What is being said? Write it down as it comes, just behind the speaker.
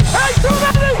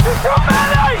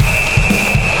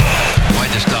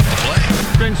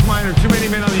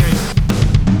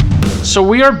So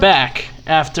we are back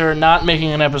after not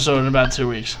making an episode in about 2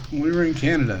 weeks. We were in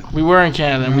Canada. We were in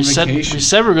Canada, and we said we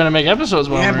were going to make episodes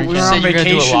while we were in we were Canada. on You're going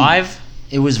to do it vacation. live?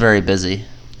 It was very busy.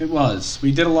 It was.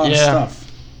 We did a lot of stuff.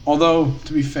 Although,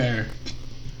 to be fair,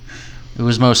 It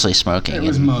was mostly smoking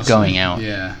and going out.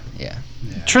 Yeah.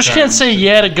 Trish can't say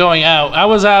yeah to going out. I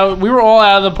was out. We were all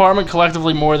out of the apartment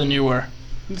collectively more than you were.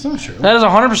 It's not true. That is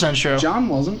 100% true. John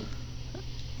wasn't.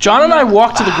 John and I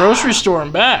walked to the grocery store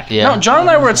and back. Yeah. No, John and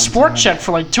I were at Sport Check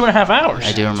for like 2.5 hours.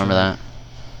 I do remember that.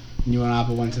 You and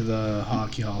Appa went to the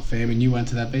Hockey Hall of Fame, and you went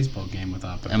to that baseball game with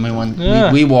Appa. And we went.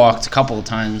 Yeah. We walked a couple of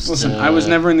times. Listen, I was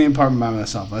never in the apartment by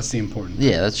myself. That's the important thing.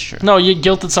 Yeah, that's true. No, you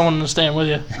guilted someone into staying with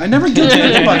you. I never guilted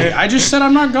anybody. I just said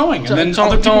I'm not going. And then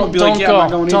other people would be like, yeah, I'm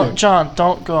not going either. John,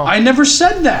 don't go. I never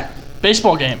said that.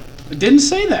 Baseball game. I didn't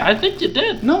say that. I think you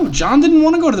did. No, John didn't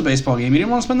want to go to the baseball game. He didn't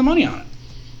want to spend the money on it.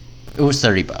 It was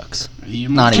 $30. He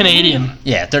didn't Not want to Canadian. spend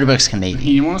the money on Yeah, $30 it. Canadian.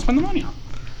 He didn't want to spend the money on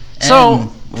it. So,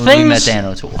 And we things- met Dan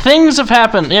O'Toole. Things have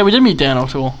happened. Yeah, we did meet Dan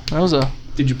O'Toole. That was a...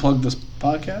 Did you plug this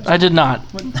podcast? I did not.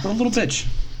 What a little bitch.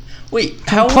 Wait,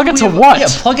 how Plug it would to we- what? Yeah,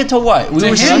 plug it to what? We To were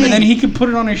him, saying. and then he could put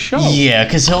it on his show. Yeah,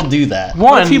 because he'll do that.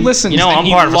 What One, if he listens? You know, and I'm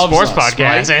he part of a loves sports us,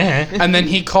 podcast. right? And then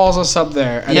he calls us up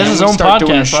there. And he has then his we own start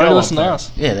doing a podcast. Why show do you up listen to there.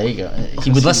 us? Yeah, there you go.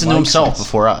 He would listen to likes himself us.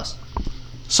 before us.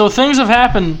 So things have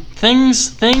happened.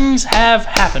 Things have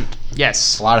happened.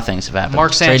 Yes. A lot of things have happened.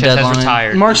 Mark Trade Sanchez has deadline.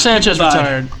 retired. Mark Sanchez People died.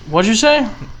 retired. What'd you say?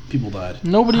 People died.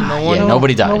 Nobody. Yeah,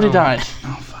 nobody died. Nobody died.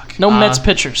 Oh, fuck. No Mets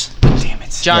pitchers. Damn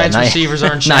it. Giants Yeah, not- receivers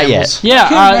are in not yet. shambles. Yeah.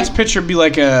 Can't Mets pitcher be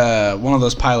like one of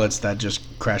those pilots that just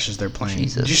crashes their plane?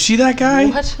 Jesus. Did you see that guy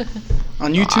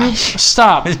on YouTube?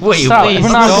 Stop. Wait, Stop. wait,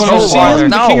 We're not don't going go to See farther.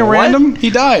 him, the No, king of what? random? He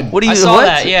died. What do you? I saw what?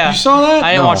 that, yeah. You saw that?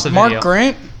 I didn't watch the video. Mark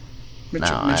Grant?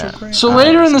 Mitchell No, Grant? So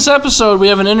later in this episode, we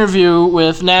have an interview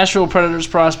with Nashville Predators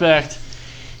prospect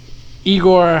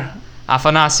Igor.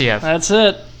 Afanasiev. That's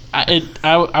it.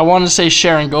 I wanted to say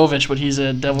Sharon Govich, but he's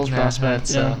a Devils Yeah, prospect.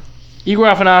 that's, Yeah. Igor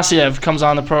Afanasiev comes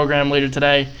on the program later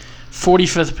today.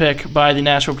 45th pick by the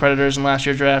Nashville Predators in last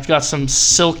year's draft. Got some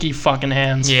silky fucking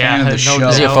hands. Yeah, Fan of the no show. doubt.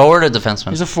 Is he a forward or defenseman?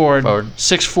 He's a forward.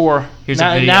 6'4". Here's a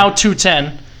now, video. now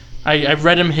 210. I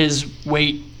read him his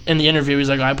weight in the interview. He's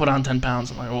like, I put on 10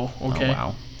 pounds. I'm like, oh, okay. Oh,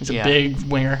 wow. He's a Yeah. big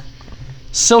winger.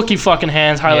 Silky fucking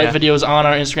hands. Highlight Yeah. videos on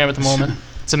our Instagram at the moment.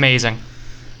 It's amazing.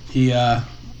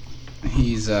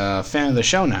 He's a fan of the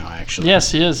show now, actually.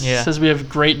 Yes, he is. Yeah. Says we have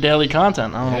great daily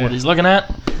content. I don't know Yeah. what he's looking at.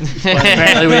 But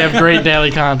apparently we have great daily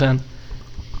content.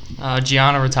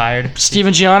 Gianna retired.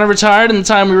 Steven Gianna retired in the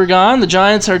time we were gone. The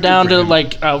Giants are down to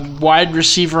like a wide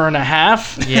receiver and a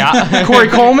half. Yeah. Corey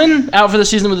Coleman out for the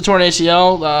season with a torn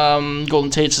ACL. Golden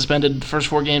Tate suspended the first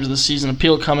 4 games of the season.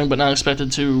 Appeal coming, but not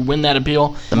expected to win that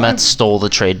appeal. The Mets stole the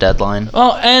trade deadline.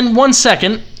 Oh, and 1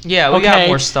 second. Yeah, we got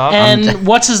more stuff. And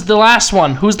what's the last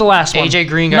one? Who's the last one? AJ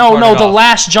Green got No, carted the off.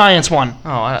 last Giants one.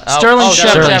 Sterling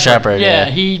Shepard. Yeah,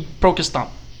 he broke his thumb.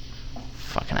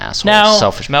 Fucking asshole. Now-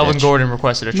 Selfish Melvin bitch. Gordon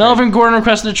requested a trade. Melvin Gordon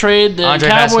requested a trade. The Andre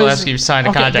Cowboys Vasilevsky signed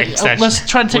a contract extension. Let's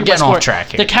try to take We're it by getting off sport. track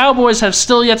here. The Cowboys have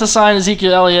still yet to sign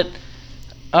Ezekiel Elliott.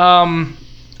 I wonder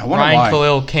Ryan why.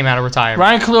 Khalil came out of retirement.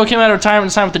 Ryan Khalil came out of retirement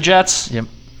and signed with the Jets. Yep.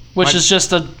 Which is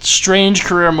just a strange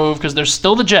career move because they're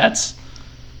still the Jets.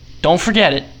 Don't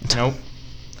forget it. Nope.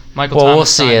 Michael Well, Thomas we'll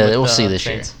see signed it. with We'll the see this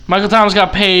year. Saints. Michael Thomas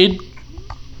got paid.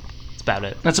 That's about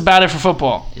it. That's about it for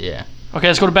football. Yeah. Okay,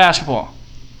 let's go to basketball.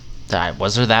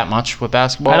 Was there that much with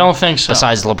basketball? I don't think so.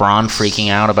 Besides LeBron freaking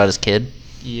out about his kid.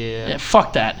 Yeah,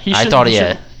 fuck that. He I should- thought he he should-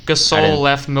 had. I Gasol didn't-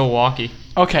 left Milwaukee.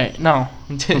 Okay, no.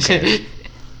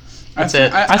 That's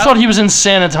it. I thought he was in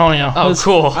San Antonio. Oh,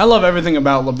 cool. I love everything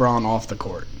about LeBron off the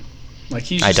court. Like,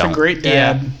 he's I just a don't. great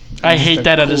dad. I He's hate just a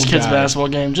that at his cool kids' guy. basketball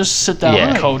game. Just sit down Yeah.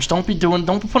 and coach. Don't be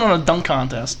putting on a dunk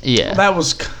contest. Yeah. That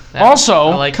was... Also,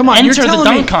 I like Come on, enter you're the telling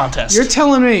dunk me, contest. You're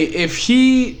telling me if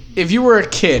you were a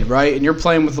kid, right, and you're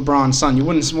playing with LeBron's son, you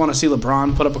wouldn't want to see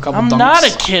LeBron put up a couple I'm dunks? not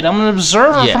a kid. I'm an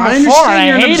observer Yeah. from I afar, understand and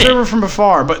you're I an hate observer it. from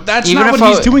afar, but that's Even not if what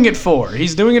he's I- doing it for.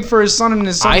 He's doing it for his son and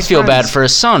his son's I feel bad friends. for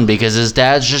his son because his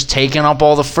dad's just taking up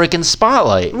all the freaking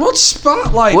spotlight. What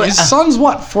spotlight? What- His son's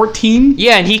what, 14?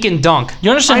 Yeah, and he can dunk. You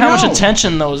understand I how much know.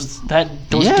 attention those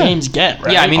Yeah. games get,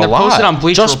 right? Yeah, I mean, A they're posted lot. on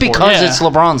Bleacher Just Report. because Yeah. it's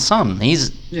LeBron's son.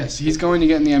 Yes, he's going to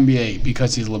get in the NBA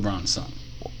because he's LeBron's son.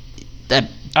 That.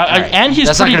 And he's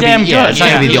That's not pretty gonna damn be, yeah, good. it's not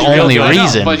Yeah, gonna be the he's real only good. I know,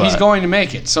 reason. But he's going to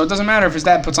make it, so it doesn't matter if his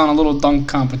dad puts on a little dunk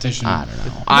competition. I don't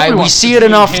know. Nobody We wants see to it be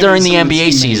enough him during and the some of the NBA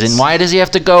teammates. season. Why does he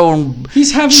have to go and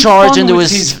He's having charge fun into with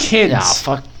his kids. Yeah,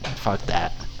 fuck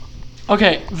that.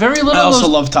 Okay, very little. I of also those-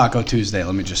 love Taco Tuesday.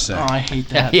 Let me just say. Oh, I hate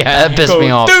that. Yeah, that pissed me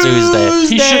off Tuesday.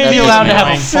 He shouldn't be That allowed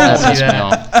to pissed have me a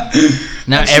off. phone. That pissed me off.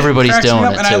 Now everybody's Cracks me doing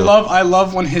up, it and too. I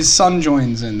love when his son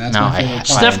joins in. That's No, my I- favorite part.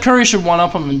 Steph Curry should one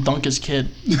up him and dunk his kid.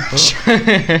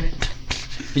 Did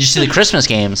you see the Christmas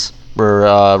games were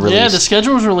released? Yeah, the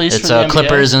schedule was released It's for the NBA.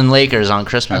 Clippers and Lakers on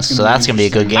Christmas, That's so gonna that's be gonna be a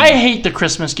good game. interesting. I hate the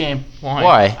Christmas game.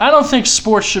 Why? I don't think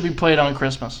sports should be played on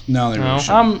Christmas. No, they No. really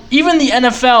should. Even the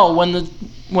NFL,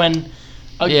 when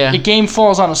Yeah. a game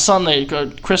falls on a Sunday,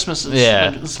 Christmas is,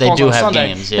 Yeah, falls they do on a have Sunday.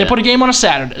 games, They yeah. put a game on a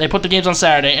Saturday. They put the games on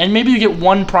Saturday, and maybe you get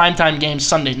one primetime game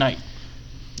Sunday night.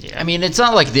 I mean, it's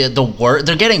not like the work.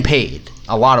 They're getting paid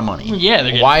a lot of money. Yeah, they're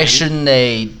getting Why paid. shouldn't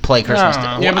they play Christmas I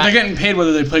don't Day? Yeah, but they're getting paid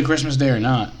whether they play Christmas Day or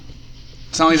not.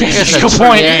 It's not like they Yeah, just that's go a good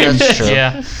point. Yeah, that's true.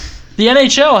 Yeah. The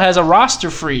NHL has a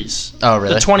roster freeze. Oh,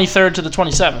 really? The 23rd to the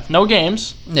 27th. No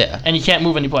games, Yeah. and you can't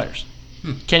move any players.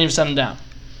 Can't even send them down.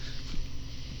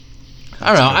 I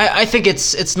don't know. I think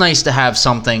it's nice to have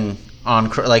something on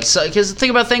because think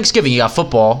about Thanksgiving. You got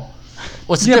football.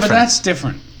 What's Yeah, but different? that's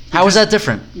different. How is that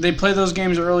different? They play those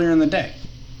games earlier in the day.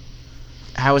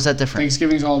 How is that different?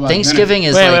 Thanksgiving's all about Thanksgiving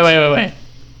is Wait, like wait.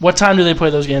 What time do they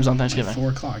play those games on dinner. Thanksgiving? 4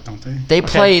 o'clock, don't they? they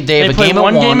play. They have a play game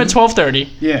one at 1 game at 12:30.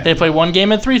 Yeah. They play one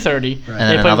game at 3:30. Right. And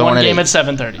They then play another one one at game 8. at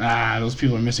 7:30. Those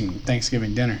people are missing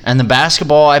Thanksgiving dinner. And the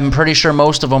basketball, I'm pretty sure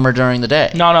most of them are during the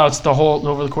day. No, it's the whole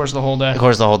over the course of the whole day. Of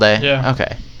course, the whole day. Yeah.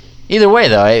 Okay. Either way,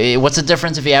 though, what's the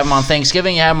difference if you have them on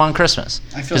Thanksgiving, you have them on Christmas?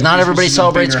 I feel Because like not Christmas everybody is a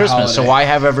celebrates bigger Christmas, so holiday. why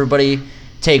have everybody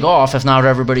take off if not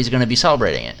everybody's going to be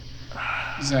celebrating it?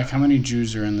 Zach, how many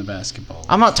Jews are in the basketball?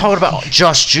 I'm not talking about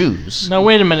just Jews. Now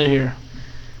wait a minute here.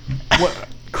 What,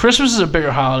 Christmas is a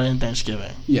bigger holiday than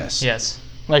Thanksgiving. Yes. Yes.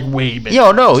 Like way bigger.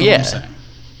 Yo, no, That's what I'm yeah. saying.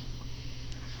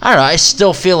 I don't know. I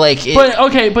still feel like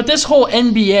it, But this whole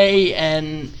NBA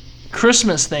and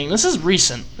Christmas thing, this is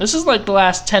recent. This is like the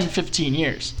last 10, 15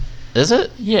 years. is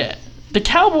it? Yeah. The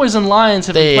Cowboys and Lions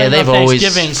have They- been playing they've on always,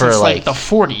 Thanksgiving for, since like like- the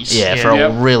 40s. Yeah, Yeah. for Yep.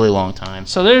 a really long time.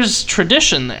 So there's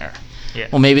tradition there.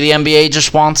 Well, maybe the NBA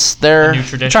just wants their New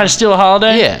tradition. Trying to steal a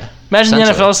holiday? yeah. Imagine the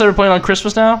essentially. NFL started playing on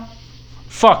Christmas now.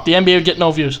 Fuck, the NBA would get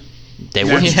no views. They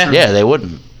Yeah, wouldn't. true. Yeah, they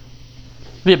wouldn't.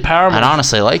 It'd be a power move. I'd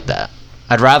honestly like that.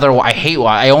 I'd rather. I hate.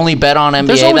 I only bet on NBA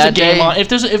There's always that a game day. on.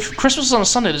 If Christmas is on a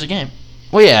Sunday, there's a game.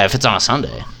 Well, yeah, if it's on a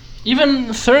Sunday.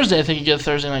 Even Thursday, I think you get a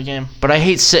Thursday night game. But I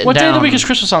hate sitting What day down. of the week is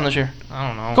Christmas on this year? I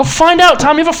don't know. Go find out,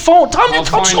 Tom. You have a phone. Tom, you I'll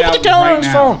touch find look at out the calendar right on his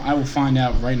now. phone. I will find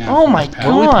out right now. Oh from my this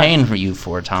pal. What are we God. paying for you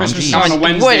for, Tom? Christmas is Jeez. on a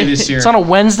Wednesday this year. It's on a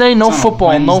Wednesday. No It's on a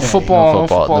football. No Wednesday. football. No No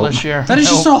football, football nope. this year. That is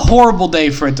just a horrible day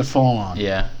for it to fall on.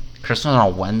 Yeah. Christmas on a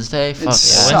Wednesday? Fuck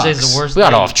It's- yeah. Wednesday's sucks. the worst. We got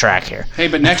day. off track here. Hey,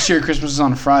 but next year Christmas is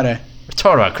on a Friday. We're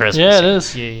talking about Christmas. Yeah, it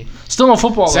is. Yeah. Still no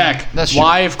football. though. Zach, That's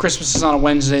why if Christmas is on a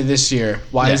Wednesday this year,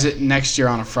 why Yeah. is it next year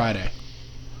on a Friday?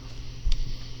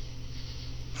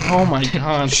 Oh my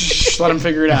God. Shh, let him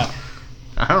figure it out.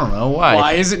 I don't know why.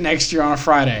 Why is it next year on a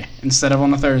Friday instead of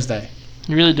on a Thursday?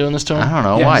 You really doing this to him? I don't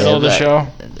know Yeah, why. Middle of the That- show.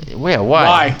 Yeah, why?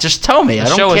 Why? Just tell me. I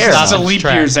don't show is care. not It's a on leap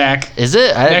track. year, Zach. Is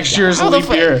it? Next year is a how the leap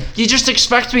fu- year. You just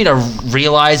expect me to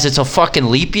realize it's a fucking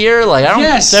leap year? Like I don't.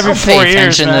 Yes. I don't Every 4 pay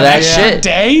years, attention to man. that Yeah. shit.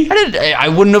 Day? I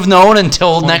wouldn't have known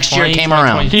until next year 2020, came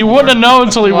around. 2020. He wouldn't have known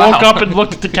until he Wow. woke up and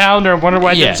looked at the calendar and wondered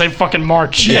why it Yeah. didn't say fucking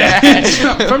March.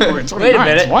 February 29th. Wait a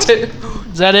minute. What? Is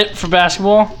that it for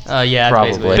basketball? Yeah,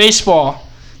 Probably. basically. Baseball.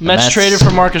 Mets Mets- traded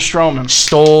for Marcus Stroman.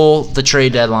 Stole the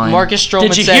trade deadline. Marcus Stroman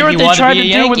Did you said hear he what they wanted tried to to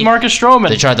be a do with Yankee. Marcus Stroman?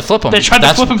 They tried to flip him. They tried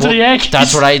to flip him to the Yankees.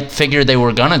 That's what I figured they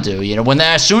were gonna do. You know,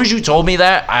 as soon as you told me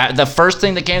that, the first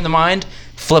thing that came to mind,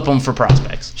 flip him for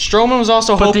prospects. Strowman was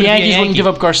also But hoping the to be a Yankees wouldn't Yankee. give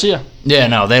up Garcia. Yeah,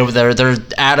 no, they're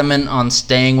adamant on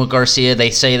staying with Garcia. They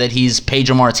say that he's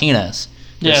Pedro Martinez.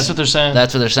 Yeah, that's what they're saying.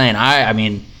 That's what they're saying. I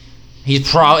mean, he's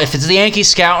probably if it's the Yankees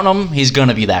scouting him, he's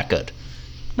gonna be that good.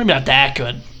 Maybe not that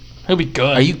good. He'll be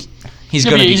good. Are you? He's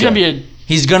gonna gonna be. he's good. gonna be a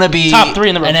He's gonna be top 3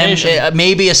 in the an rotation.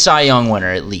 maybe a Cy Young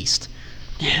winner at least.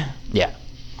 yeah. Yeah.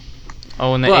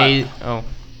 Oh, and the But- A. Oh,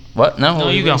 What? No,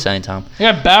 what you were go. saying, Tom?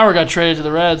 Yeah, Bauer got traded to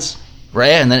the Reds.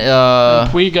 Right, and then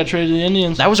Puig got traded to the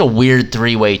Indians. that was a weird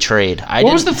three-way trade.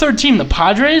 What was the third team? The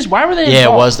Padres? Why were they Yeah,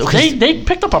 it involved? was- They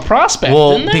picked up a prospect,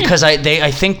 Well, didn't they? because I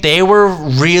think they were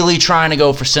really trying to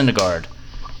go for Syndergaard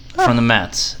from the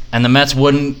Mets, and the Mets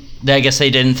wouldn't. I guess they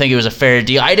didn't think it was a fair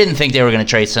deal. I didn't think they were going to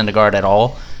trade Syndergaard at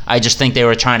all. I just think they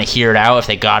were trying to hear it out. If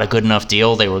they got a good enough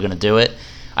deal, they were going to do it.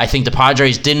 I think the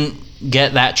Padres didn't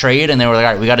get that trade, and they were like,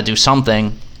 all right, we got to do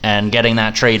something. And getting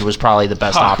that trade was probably the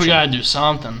best Fuck, option. we gotta do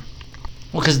something.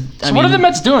 Well, because So what are the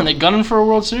Mets doing? They gunning for a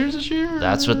World Series this year?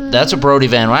 That's what Brody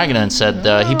Van Wagenen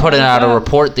said. He put out a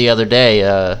report the other day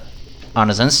on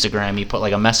his Instagram. He put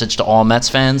like a message to all Mets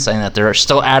fans saying that they're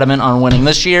still adamant on winning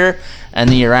this year and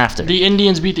the year after. The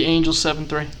Indians beat the Angels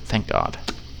 7-3. Thank God.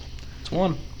 It's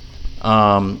one.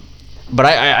 But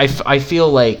I feel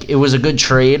like it was a good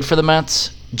trade for the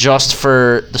Mets, just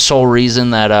for the sole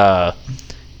reason that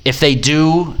if they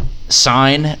do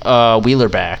sign Wheeler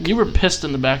back, You were pissed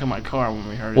in the back of my car when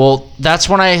we heard it. well, that's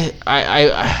when I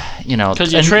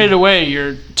Because you and- traded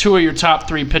away two of your top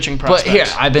 3 pitching But prospects. here,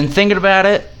 I've been thinking about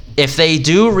it. If they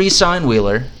do re-sign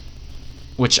Wheeler,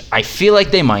 which I feel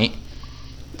like they might,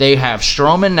 they have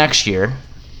Stroman next year.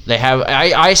 They have,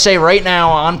 I say right now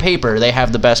on paper, they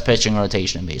have the best pitching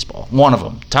rotation in baseball. One of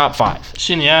them, top 5.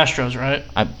 Seen the Astros, right?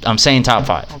 I'm saying top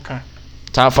 5. Okay.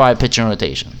 Top 5 pitching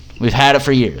rotation. We've had it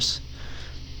for years.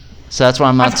 So that's why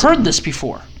I'm not. I've heard this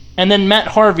before. And then Matt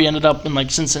Harvey ended up in like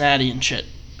Cincinnati and shit.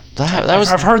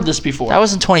 I've heard this before. That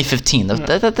was in 2015.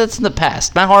 That's in the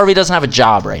past. Matt Harvey doesn't have a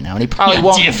job right now, and he probably Yeah,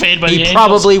 won't. DFA'd by the He Angels.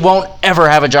 probably won't ever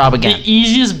have a job The again.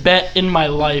 easiest bet in my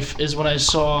life is when I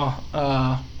saw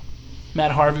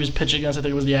Matt Harvey was pitching against, I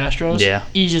think it was the Astros. Yeah.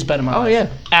 Easiest bet in my Oh, life. yeah.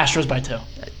 Astros by 2.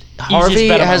 Harvey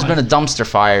bet of my has been a life. dumpster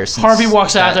fire since Harvey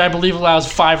walks out that- there, I believe, allows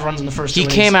 5 runs in the first 2 He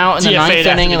innings. came out in the DFA'd ninth after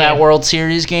inning the of that game. World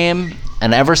Series game,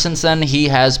 and ever since then, he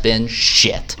has been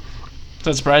shit.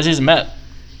 That's surprised he's a Met.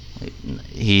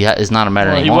 He is not a Met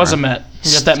Well, he anymore. was a Met.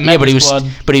 He got that Met Yeah, but he was, blood.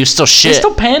 but he was still They shit.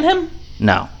 still paying him?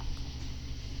 No,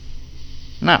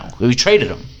 we traded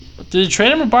him. Did they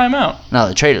trade him or buy him out? No,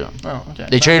 they traded him. Oh, okay.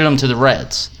 They traded him to the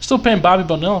Reds. Still paying Bobby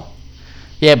Bonilla.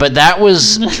 Yeah, but that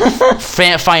was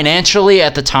financially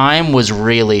at the time was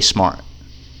really smart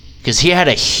because he had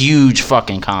a huge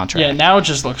fucking contract. Yeah, now it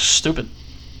just looks stupid.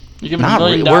 You give him $1 Not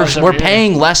million we're every we're year.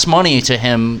 paying less money to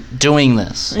him doing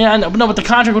this, Yeah, I know, but the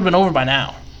contract would have been over by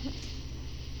now.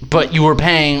 but you were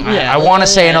paying. Yeah, I want to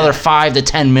say yeah. another 5 to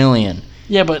 10 million.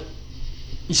 Yeah, but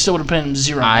you still would have paid him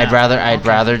 0. I'd now.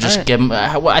 rather Okay. just Alright. give him.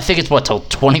 I think it's what till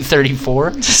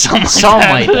 2034, Something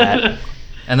like that.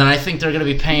 And then I think they're gonna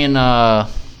be paying. I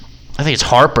think it's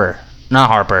Harper, not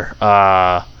Harper.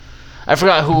 I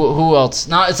forgot who else.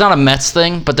 It's not a Mets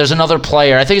thing, but there's another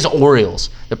player. I think it's Orioles.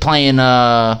 They're playing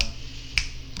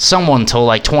someone till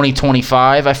like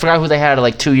 2025. I forgot who they had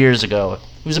like 2 years ago.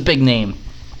 He was a big name.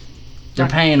 They're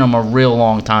paying him a real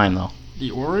long time though.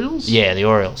 The Orioles? Yeah, the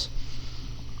Orioles.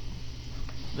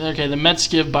 Okay, the Mets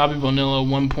give Bobby Bonilla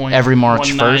 1.19 Every March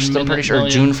 1st, I'm pretty sure.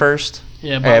 million. June 1st.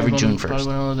 Yeah, every June Bobby 1st.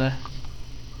 Bonilla Day.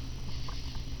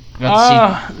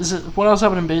 Got to see. What else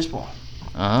happened in baseball?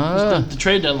 The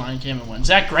trade deadline came and went.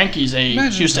 Zach Greinke's a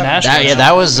Imagine Houston that- Astros.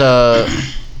 That was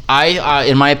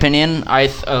in my opinion, I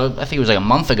think it was like a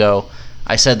month ago.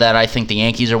 I said that I think the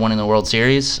Yankees are winning the World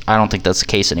Series. I don't think that's the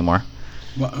case anymore.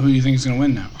 Who do you think is going to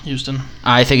win now? Houston.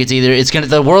 I think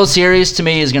the World Series to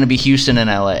me is gonna be Houston and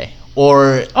LA,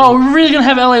 or Oh, we're really gonna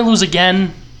have LA lose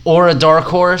again? a dark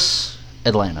horse,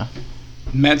 Atlanta.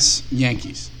 Mets,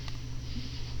 Yankees.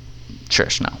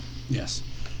 Trish, no. Yes.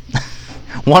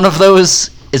 One of those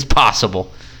is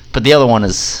possible, but the other one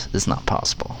is not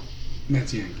possible.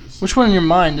 Mets, Yankees. Which one in your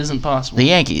mind isn't possible? The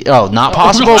Yankees. Oh, not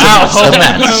possible. wow. The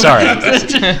Mets. Sorry,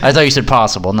 I thought you said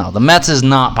possible. No, the Mets is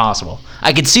not possible.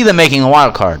 I could see them making the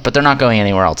wild card, but they're not going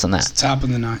anywhere else than that. Top of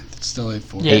the ninth. It's still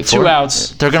 8-4. Yeah, 8-4? 2 outs.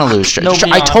 They're gonna lose. Trish. No I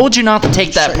beyond. told you not to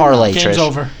take that Shut your parlay, Game's Trish.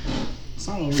 over. It's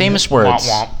not over Famous yet. words.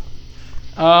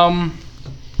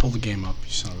 Pull the game up,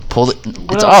 you son of a... Pull it.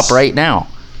 It's else? up right now.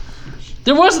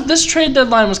 This trade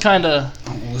deadline was kind of.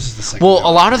 Oh, well, this is the second Well, round. a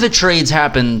lot of the trades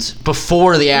happened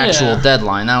before the actual Yeah.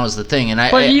 deadline. That was the thing, and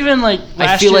But even like I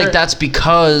last feel year, like that's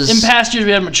because in past years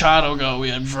we had Machado go, we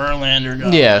had Verlander go.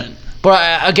 yeah.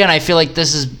 But again, I feel like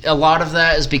this is a lot of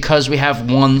that is because we have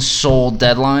one sole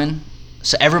deadline,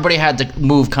 so everybody had to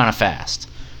move kind of fast.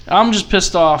 I'm just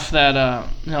pissed off that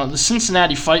the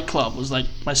Cincinnati Fight Club was like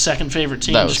my second favorite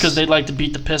team, That just was- because they'd like to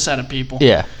beat the piss out of people.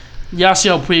 Yeah.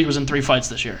 Yasiel Puig was in 3 fights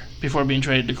this year before being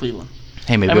traded to Cleveland.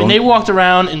 Hey, maybe I mean, we'll- they walked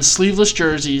around in sleeveless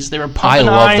jerseys. They were I pumping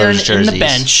love iron those jerseys. in the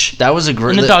bench, That was a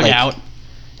great in the dugout,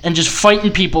 and just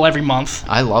fighting people every month.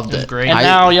 I loved it. great. And I-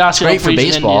 now Yasiel it's great for Puig's an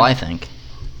baseball, Indian. I think.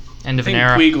 End I of an think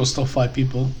era. Puig will still fight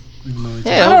people. even though he's-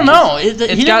 Yeah. I don't know. He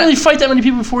didn't got- really fight that many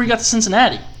people before he got to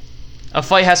Cincinnati. A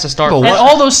fight has to start. But And what-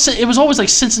 all those, it was always like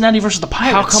Cincinnati versus the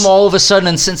Pirates. How come all of a sudden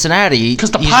in Cincinnati?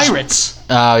 Because the he's just- Pirates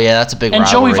Oh yeah, that's a big and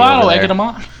Joey rivalry over Votto there. egged him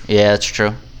on. Yeah, that's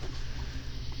true.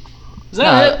 Is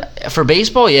that it? For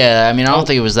baseball, yeah. I mean, I Oh. don't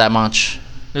think it was that much.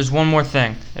 There's one more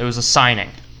thing. It was a signing.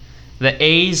 The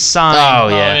A's signed Oh,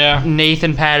 yeah. Oh, yeah.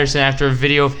 Nathan Patterson after a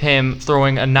video of him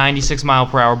throwing a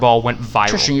 96-mile-per-hour ball went viral.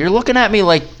 Tristan, you're looking at me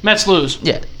like, Mets lose.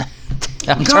 yeah.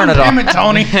 I'm God turning it damn off. it,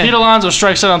 Tony. Pete Alonso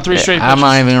strikes out on 3 straight pitches. I'm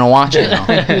not even gonna watch it now.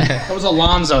 That was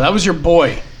Alonzo. That was your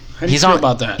boy. How do you He's feel on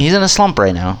about that? He's in a slump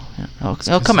right now.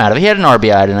 He'll come out of it. He had an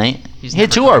RBI tonight. He's He had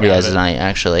never 2 coming out of RBIs it. tonight,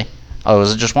 actually. Oh,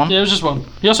 was it just one? Yeah, it was just one.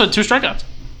 He also had 2 strikeouts.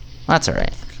 That's all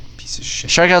right. Piece of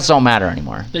shit. Strikeouts don't matter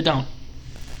anymore. They don't.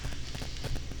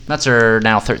 Mets are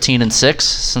now 13-6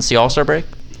 since the All-Star break.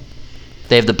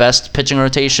 They have the best pitching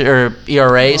rotation or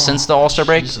ERA since the All-Star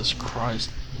break. Jesus Christ.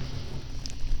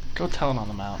 Go tell it on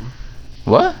the mountain.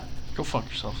 What? Go fuck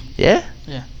yourself. Yeah?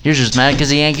 Yeah. You're just mad because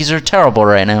the Yankees are terrible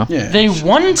right now. Yeah. They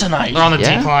won tonight. They're on the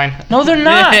Yeah. decline. No, they're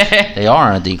not. They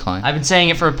are on a decline. I've been saying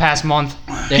it for the past month.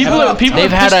 People are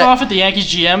they've pissed had off at the Yankees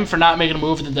GM for not making a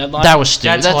move at the deadline. That was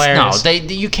stupid. That's No,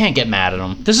 hilarious. you can't get mad at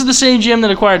them. This is the same GM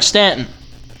that acquired Stanton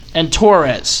and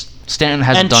Torres. Stanton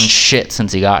hasn't And done shit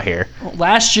since he got here.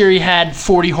 Last year he had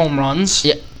 40 home runs.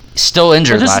 Yeah, still But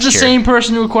injured this last is the year. same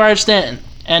person who acquired Stanton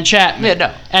and Chapman Yeah,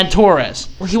 no. and Torres.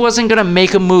 Well, he wasn't gonna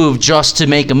make a move just to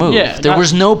make a move. Yeah, there not-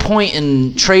 was no point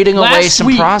in trading away Last some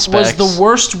week prospects. was the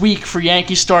worst week for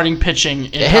Yankee starting pitching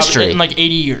in History. in like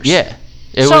 80 years. Yeah,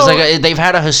 it So- was like they've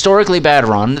had a historically bad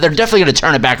run. They're definitely gonna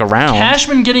turn it back around.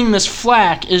 Cashman getting this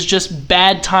flack is just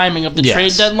bad timing of the Yes.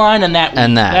 trade deadline and that.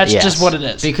 That's yes. just what it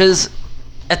is. Because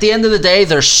at the end of the day,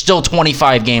 they're still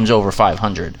 25 games over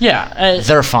 500. Yeah,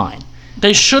 They're fine.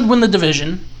 they should win the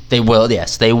division. They will.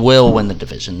 Yes, they will win the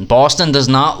division. Boston does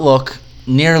not look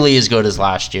nearly as good as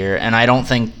last year, and I don't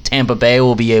think Tampa Bay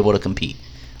will be able to compete.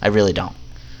 I really don't.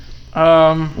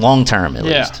 Long term, at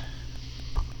Yeah. least.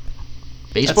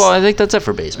 Baseball. I think that's it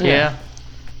for baseball. Yeah.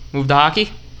 Move to hockey.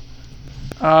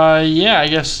 Yeah, I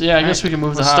guess. Yeah, I guess we can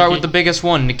move to Let's hockey. start with the biggest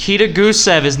one. Nikita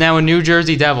Gusev is now a New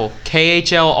Jersey Devil.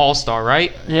 KHL All-Star,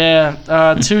 right? Yeah,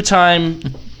 two-time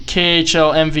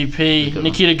KHL MVP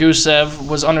Nikita Gusev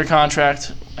was under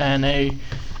contract, and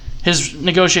his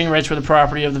negotiating rights were the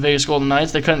property of the Vegas Golden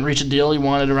Knights. They couldn't reach a deal. He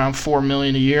wanted around $4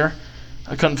 million a year.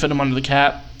 I couldn't fit him under the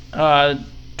cap.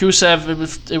 Gusev,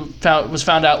 it was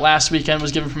found out last weekend,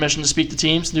 was given permission to speak to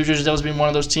teams. New Jersey Devils being one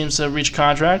of those teams to reach a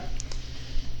contract.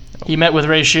 He met with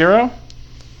Ray Shero,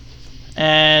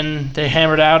 and they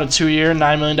hammered out a 2-year,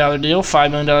 $9 million deal,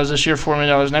 $5 million this year, $4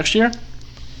 million next year.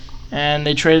 And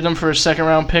they traded him for a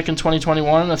second-round pick in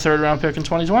 2021 and a third-round pick in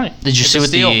 2020. Did you It's see a what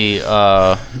steal.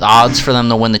 the odds for them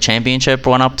to win the championship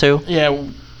went up to? Yeah,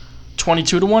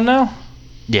 22-1 now.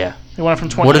 Yeah. They went up from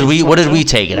 20. What did we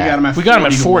take it at? We got him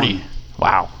at 40.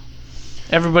 Wow.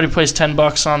 Everybody plays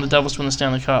 $10 on the Devils to win the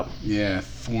Stanley Cup. Yeah,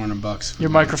 $400. Your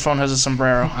microphone has a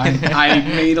sombrero. I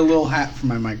made a little hat for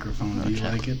my microphone. Do you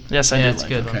like it? Yes, I Yeah, do. it's like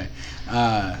good. it.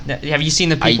 Okay. Have you seen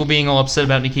the people being all upset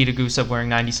about Nikita Gusev wearing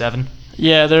 97?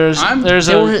 Yeah, there's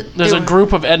they a were-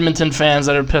 group of Edmonton fans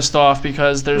that are pissed off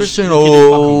because They're there's saying,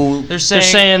 oh, They're they're saying,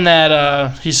 saying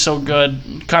that he's so good.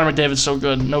 Connor McDavid's so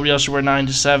good. Nobody else should wear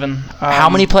 97. how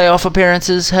many playoff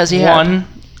appearances has he had? One.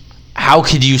 How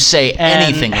could you say And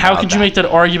anything how about could you that? make that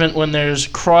argument when there's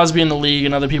Crosby in the league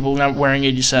and other people not wearing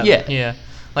 87? Yeah. yeah.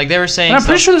 Like they were saying, And I'm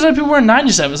pretty stuff- sure there's other people wearing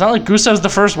 97. It's not like Gusev's the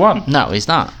first one. No, he's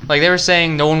not. like they were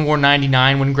saying no one wore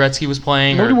 99 when Gretzky was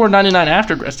playing. Nobody wore 99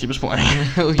 after Gretzky was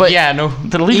playing. But- yeah, no.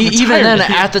 The league Even retired. then,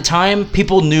 at the time,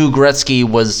 people knew Gretzky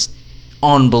was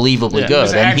unbelievably Yeah. good,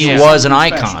 was and he actually was an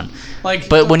something icon. special. Like,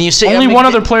 But when you say Only one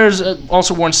other player's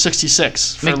also worn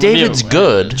 66. For McDavid's Lemieux.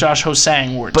 good. Josh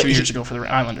Hosang wore it But 2 he- years ago for the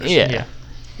Islanders. yeah.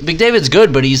 McDavid's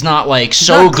good, but he's not like He's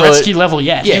so not good. Gretzky level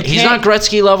yet. Yeah, You he's can't- not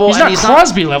Gretzky level, He's and not he's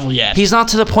Crosby level yet. He's not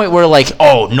to the point where like,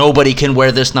 oh, nobody can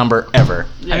wear this number ever.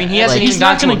 I mean, he Yeah, hasn't he's even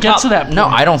not gotten going to to a get cup. to that point. No,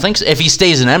 I don't think so. If he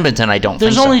stays in Edmonton, I don't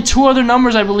There's think so. only 2 other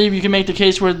numbers I believe you can make the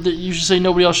case where you should say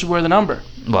nobody else should wear the number.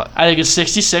 What? I think it's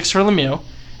 66 for Lemieux,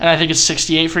 and I think it's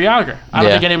 68 for Yager. I don't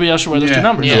Yeah. think anybody else should wear those Yeah. 2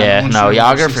 numbers. Yeah. Yeah, one no, should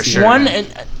Yager wear for 60. sure. One, and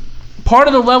part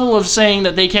of the level of saying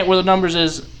that they can't wear the numbers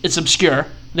is it's obscure.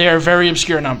 They are very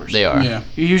obscure numbers. They are yeah.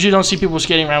 You usually don't see people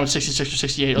skating around with 66 or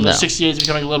 68. Although No. 68 is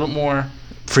becoming a little bit more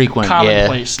frequent. Yeah,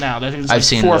 commonplace now. I think there's I've like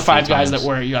seen 4 it or a few 5 guys times. that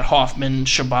wear it. You got Hoffman,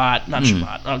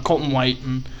 Colton White,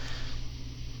 and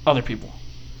other people.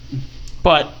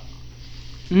 But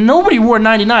nobody wore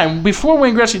 99. Before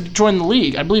Wayne Gretzky joined the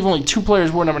league, I believe only 2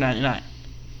 players wore number 99.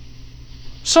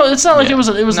 So it's not like Yeah. it was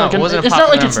No, like it wasn't a it's not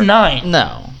like popular it's number. 9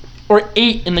 No, or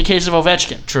 8 in the case of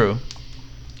Ovechkin. true.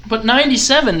 But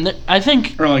 97, I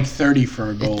think, Or like 30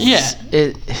 for a goal. yeah,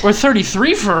 It, or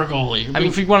 33 for a goalie. I mean,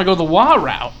 if you want to go the Wah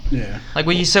route. Yeah. Like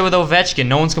what you said with Ovechkin,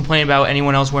 no one's complaining about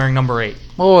anyone else wearing number 8.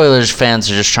 Oilers fans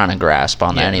are just trying to grasp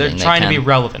on Yeah, anything they're trying they to be can.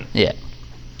 relevant. Yeah,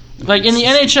 Like in the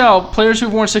NHL, players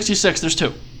who've worn 66, there's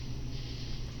 2.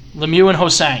 Lemieux and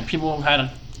Hosang. People had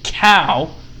a cow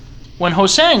when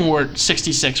Hosang wore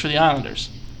 66 for the Islanders.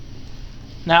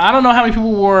 Now, I don't know how many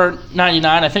people wore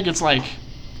 99. I think it's like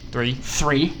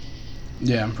 3.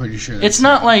 Yeah, I'm pretty sure. It's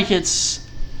not like it's...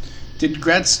 Did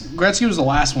Gretzky was the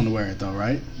last one to wear it though,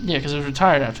 right? Yeah, because it was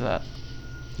retired after that.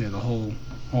 Yeah, the whole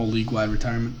league-wide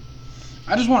retirement.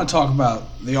 I just want to talk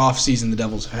about the off-season the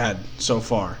Devils have had so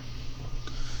far,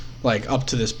 like up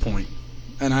to this point.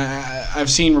 and I've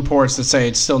seen reports that say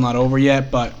it's still not over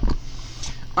yet, but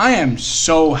I am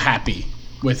so happy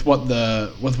with what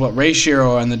Ray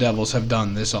Shero and the Devils have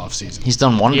done this offseason. He's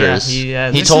done wonders.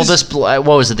 Yeah, he this told us, what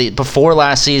was it, before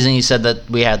last season, he said that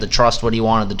we had to trust what he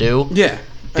wanted to do. Yeah, and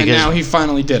Because- now he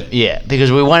finally did it. Yeah,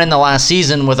 because we went in the last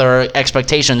season with our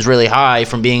expectations really high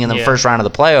from being in the first round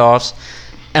of the playoffs,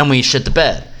 and we shit the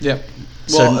bed. Yep.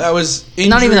 So- Well, that was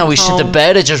Not even that we shit the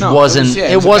bed, it just No, wasn't.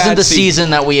 it It was a wasn't bad the season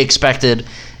that we expected.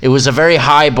 It was a very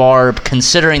high bar,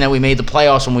 considering that we made the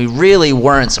playoffs when we really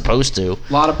weren't supposed to.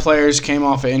 A lot of players came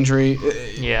off of injury.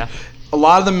 Yeah. A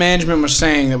lot of the management was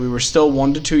saying that we were still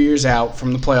 1 to 2 years out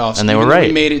from the playoffs, And they even were though right.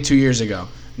 We made it 2 years ago.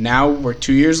 Now we're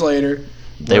 2 years later.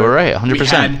 They were right, 100%. We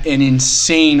had an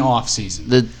insane offseason.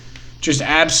 The Just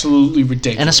absolutely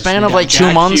ridiculous. In a span We of got like 2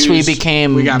 Jack months, we Hughes,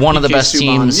 became we got one of the PK best Subban.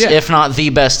 teams, Yeah. if not the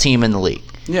best team in the league.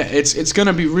 Yeah, it's going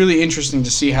to be really interesting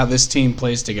to see how this team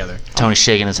plays together. Tony's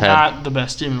shaking his head. Not the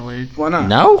best team in the league. Why not?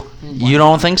 No? You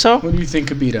don't think so? What do you think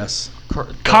could beat us?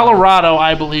 Colorado,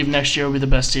 I believe next year will be the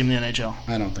best team in the NHL,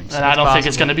 I don't think so. and I don't think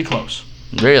it's possible. going to be close.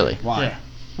 Really? Why? Yeah.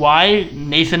 Why?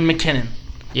 Nathan McKinnon,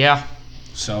 Yeah.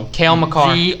 So, Kale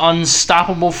McCarr. the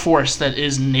unstoppable force that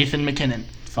is Nathan McKinnon,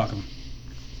 fuck them.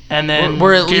 and then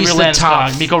We're at Gabriel least the top.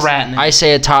 Landeskog, Mikko Rantanen. I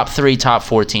say a top 3, top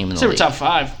 4 team in say the we're league. top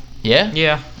 5. Yeah?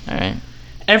 Yeah. All right.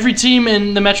 Every team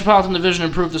in the Metropolitan Division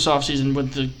improved this offseason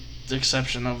with the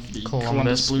exception of the Columbus.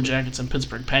 Columbus Blue Jackets and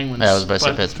Pittsburgh Penguins. Yeah, I was about to say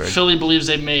But Pittsburgh. Philly believes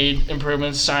they've made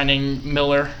improvements signing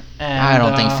Miller. And, I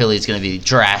don't think Philly's going to be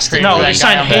drastically No, that they guy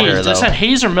signed on Hayes. better, They though. signed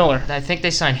Hayes or Miller. I think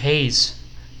they signed Hayes.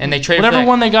 And they traded Whatever for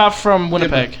one they got from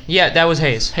Winnipeg. Yeah, that was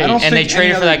Hayes. I don't And they think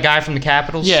traded any for that other- guy from the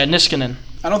Capitals. Yeah, Niskanen.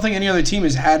 I don't think any other team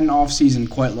has had an offseason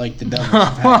quite like the Devils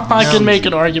have had. I this can make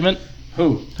season. an argument.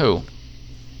 Who? Who?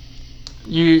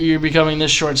 You're becoming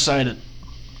this short-sighted.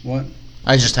 What?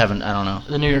 I just haven't, I don't know.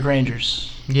 The New York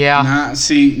Rangers. Yeah. Nah,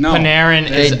 see, no. Panarin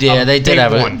is They did big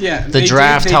have one. it. Yeah, The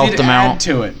draft helped them add out.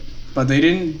 to it, but they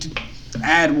didn't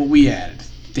add what we added.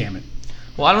 Damn it.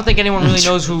 Well, I don't think anyone really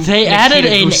knows who They Nikita added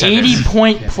an Gusev is.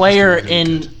 80-point Yeah, player he's really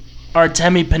in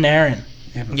Artemi Panarin.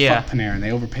 Yeah, but Yeah. fuck Panarin.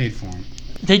 They overpaid for him.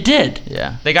 They did.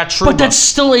 Yeah. They got Trouba. But that's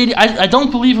still 80. I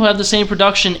don't believe he'll have the same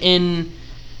production in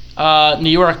New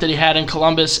York that he had in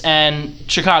Columbus and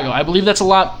Chicago. I believe that's a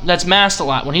lot. That's masked a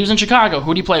lot. When he was in Chicago,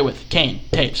 who'd he play with? Kane,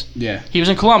 Taves. Yeah. He was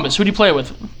in Columbus. Who'd he play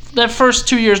with? That first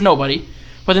 2 years, nobody.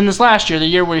 But in this last year, the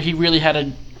year where he really had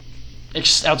an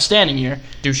outstanding year,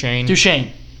 Duchesne.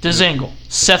 Duchesne, Dzingel,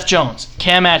 Seth Jones,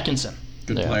 Cam Atkinson.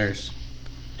 Good Yeah. players.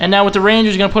 And now with the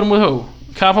Rangers, you're going to put him with who?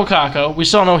 Capo Caco. We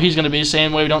still don't know who he's going to be,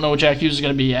 same way we don't know what Jack Hughes is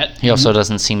going to be yet. He also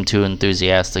doesn't seem too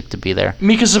enthusiastic to be there.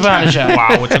 Mika Zibanejad.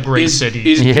 Wow, it's a great Is city.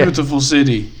 Yeah. beautiful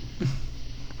city.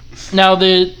 Now,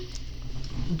 the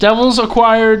Devils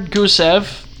acquired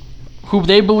Gusev, who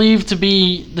they believe to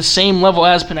be the same level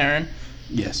as Panarin.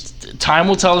 Yes. Time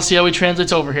will tell to see how he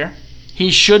translates over here. He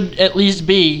should at least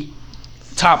be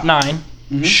top 9.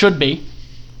 Should be.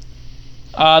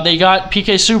 They got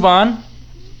PK Subban.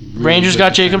 Rangers good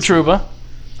got Jacob defenseman. Trouba.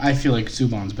 I feel like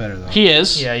Subban's better though. He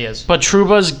is. Yeah, he is. But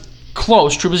Trouba's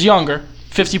close. Trouba's younger.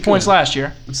 50 points last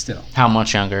year. But still. How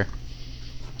much younger?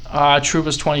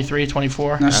 Trouba's 23,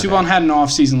 24. Now Subban had an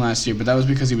off season last year, but that was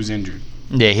because he was injured.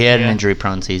 Yeah, he had an Yeah.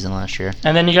 injury-prone season last year.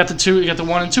 And then you got the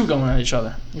 1 and 2 going at each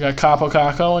other. You got Capo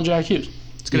Caco and Jack Hughes.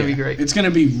 It's going to be great. It's gonna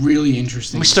be really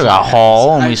interesting. We to still see got what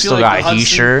Hall, and happens. we I still feel like got the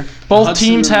Hudson- Heischer, Both Hudson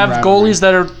teams River have rivalry. goalies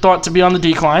that are thought to be on the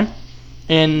decline.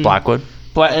 In Blackwood.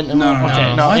 No. Okay,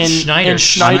 no, What? in Schneider.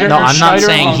 Schneider. No, or I'm not Schneider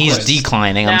saying and he's Lundqvist.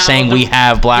 declining. Now, I'm saying the- we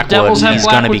have The Blackwood, Devils and have he's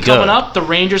going to Blackwood be good. coming up. The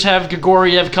Rangers have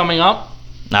Grigoriev coming up.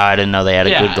 No, I didn't know they had a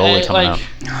good goalie coming up.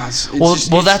 Ah, it's Well,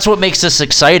 just- well, it's- that's what makes this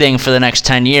exciting for the next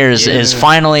 10 years. Yeah. Is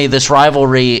finally this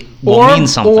rivalry will mean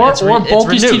something. Or It's both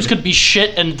these renewed. teams could be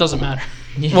shit and it doesn't matter.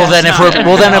 well, then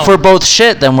if we're both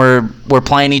shit, then we're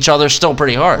playing each other still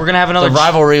pretty hard. We're gonna have another The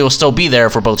rivalry will still be there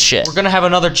if we're both shit. We're going to have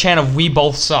another chant of we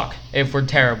both suck if we're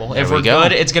terrible. If we we're go.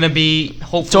 good, it's going to be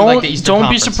hopefully like the Eastern Don't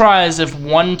be Conference. surprised if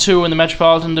 1-2 in the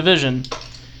Metropolitan Division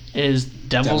is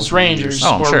Devils Rangers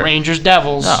Oh, I'm or sure. Rangers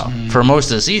Devils Oh, for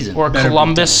most of the season. or Better be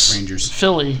Columbus Devils, Rangers.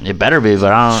 Philly. It better be,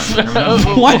 but I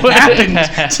don't. what happened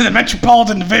to the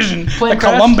Metropolitan Division? Plane That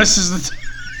crash? Columbus is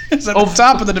is at the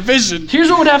top of the division. Here's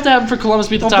what would have to happen for Columbus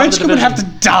to be at the top of the Ovechkin would division. have to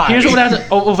die. Here's what would have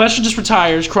to. Ovechkin just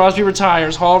retires. Crosby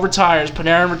retires. Hall retires.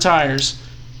 Panarin retires.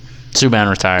 Subban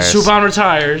retires. Subban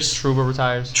retires. Trouba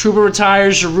retires. Trouba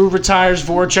retires. Giroux retires.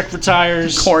 Voracek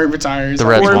retires. Corey retires. The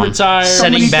Reds Corey won. retires.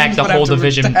 Setting many back things the would whole have to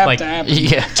division, have like, to happen.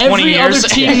 Yeah. 20 Every years.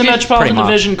 other team in the Metropolitan Pretty much.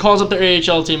 Division calls up their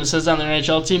AHL team and sends down their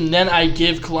NHL team. Then I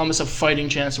give Columbus a fighting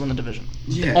chance to win the division.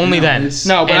 Yeah, Only then. it's-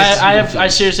 No, but And it's I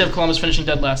seriously have Columbus finishing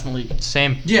dead last in the league.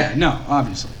 Same. Yeah, no,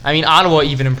 obviously. I mean, Ottawa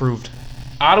even improved.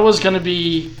 Ottawa's gonna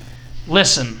be.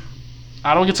 Listen,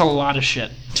 Ottawa gets a lot of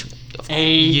shit.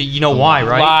 You know why,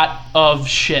 right? Lot of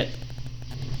shit.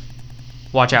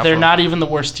 Watch out They're for not even the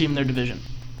worst team in their division.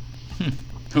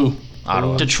 Who?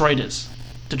 Ottawa. Detroit is.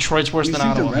 Detroit's worse You than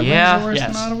think the Ottawa. Red Wings Yeah. are worse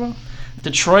Yes. than Ottawa?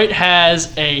 Detroit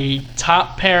has a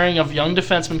top pairing of young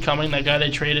defensemen coming. That guy they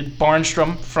traded,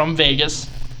 Barnstrom from Vegas,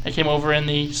 that came over in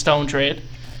the Stone trade,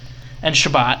 and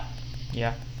Shabbat.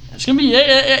 Yeah. It's gonna be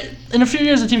in a few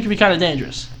years. The team could be kind of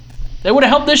dangerous. They would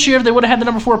have helped this year if they would have had the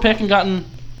number 4 pick and gotten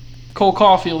Cole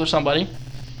Caulfield or somebody,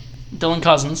 Dylan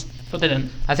Cousins, but they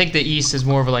didn't. I think the East is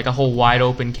more of like a whole wide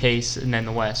open case, and then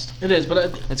the West. It is,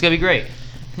 but It's gonna be great.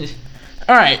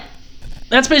 all right.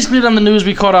 That's basically it on the news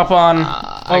we caught up on.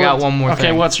 I got one more Okay,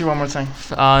 thing. what's your one more thing?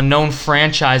 Known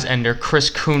franchise ender Chris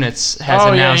Kunitz has Oh,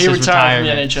 yeah, announced he his retired from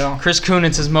the retirement. NHL. Chris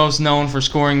Kunitz is most known for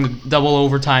scoring the double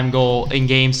overtime goal in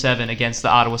Game 7 against the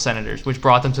Ottawa Senators, which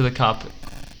brought them to the Cup.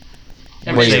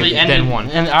 And Which basically they ended, then won.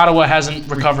 and Ottawa hasn't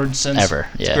recovered since. Ever.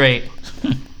 Yeah. Great.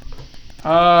 Is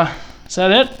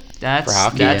that it? That's For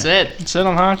hockey, that's yeah. it. That's it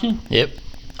on hockey? Yep.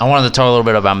 I wanted to talk a little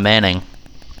bit about Manning.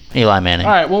 Eli Manning.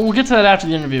 All right, well, we'll get to that after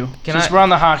the interview. Can Since I- we're on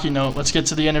the hockey note, let's get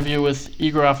to the interview with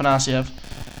Igor Afanasyev.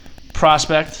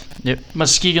 Prospect. Yep.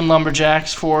 Muskegon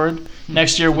Lumberjacks forward.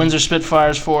 Next year, Windsor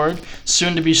Spitfires forward.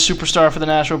 Soon to be superstar for the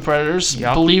Nashville Predators.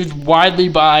 Yep. Believed widely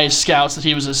by scouts that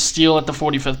he was a steal at the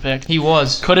 45th pick. He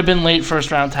was. Could have been late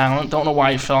first round talent. Don't know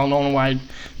why he fell. Don't know why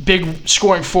big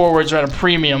scoring forwards are at a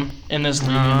premium in this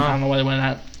league. And I don't know why they went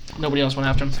at. Nobody else went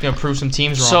after him. Gonna prove some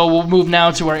teams wrong. So we'll move now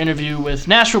to our interview with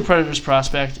Nashville Predators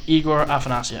prospect Igor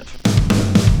Afanasyev.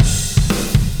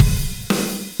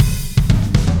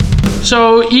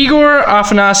 So Igor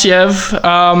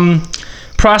Afanasyev,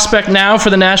 prospect now for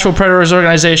the Nashville Predators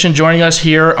organization, joining us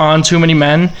here on Too Many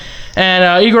Men.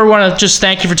 And Igor, I want to just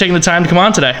thank you for taking the time to come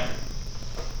on today.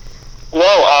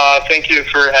 Well, thank you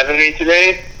for having me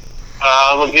today.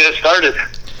 Let's get it started.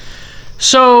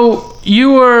 So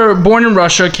you were born in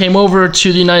Russia, came over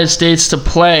to the United States to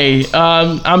play.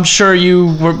 I'm sure you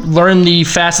learned the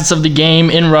facets of the game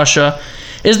in Russia.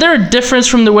 Is there a difference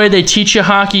from the way they teach you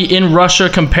hockey in Russia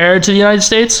compared to the United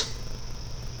States?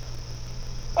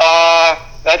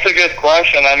 That's a good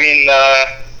question. I mean,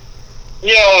 I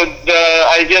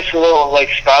guess a little like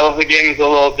style of the game is a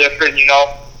little different. You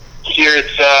know, here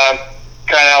it's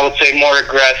kind of, I would say, more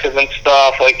aggressive and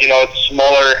stuff. Like, you know, it's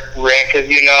smaller rink, as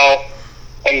you know,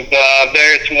 and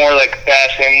there it's more like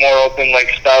passing, more open like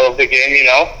style of the game. You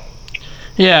know.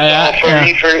 Yeah. For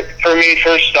me,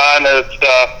 first time, it's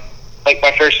like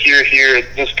my first year here,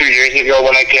 just 2 years ago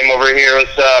when I came over here, was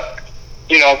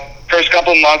first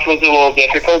couple months was a little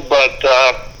difficult, but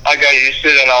I got used to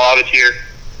it and I love it here.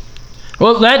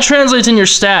 Well, that translates in your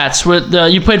stats. With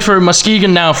you played for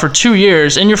Muskegon now for 2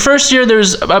 years. In your first year,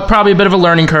 there's probably a bit of a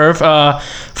learning curve,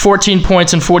 14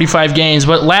 points in 45 games.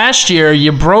 But last year,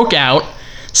 you broke out,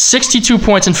 62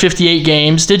 points in 58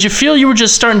 games. Did you feel you were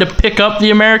just starting to pick up the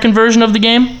American version of the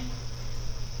game?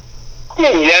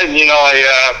 Yeah, you know,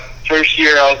 first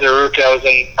year I was a rookie. I was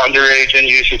an underage in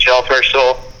UCHL first,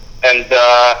 and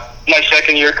my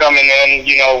second year coming in,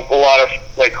 you know, a lot of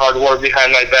like hard work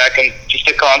behind my back and just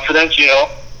the confidence, you know,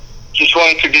 just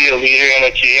wanting to be a leader in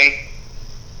a team.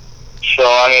 So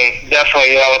I mean,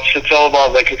 definitely, you know, it's all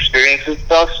about like experience and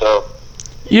stuff. So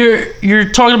You're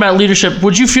talking about leadership.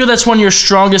 Would you feel that's one of your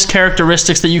strongest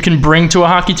characteristics that you can bring to a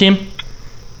hockey team?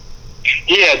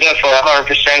 yeah, definitely,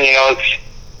 100%. You know, it's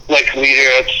like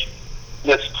leader.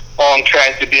 That's all I'm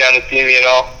trying to be on the team. You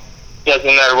know, doesn't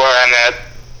matter where I'm at.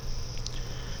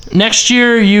 Next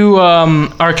year, you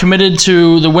are committed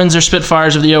to the Windsor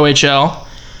Spitfires of the OHL.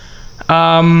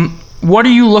 What are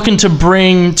you looking to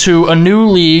bring to a new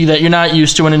league that you're not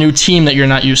used to and a new team that you're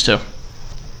not used to?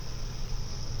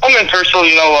 I mean, personally,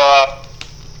 you know,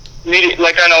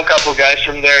 like I know a couple guys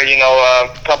from there. You know,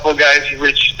 a couple guys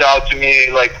reached out to me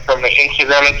like from the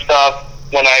Instagram and stuff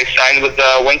when I signed with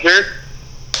Windsor.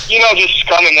 You know, just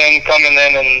coming in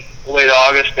in late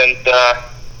August and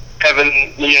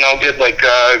having, you know, good like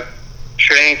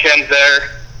training camp there,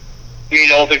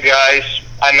 meet all the guys.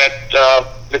 I met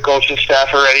the coaching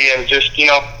staff already, and just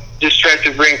try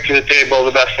to bring to the table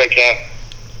the best I can.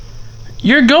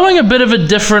 You're going a bit of a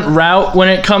different route when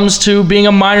it comes to being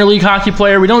a minor league hockey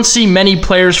player. We don't see many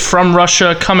players from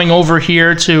Russia coming over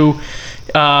here to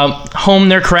hone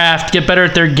their craft, get better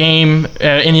at their game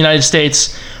in the United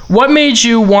States. What made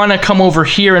you want to come over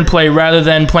here and play rather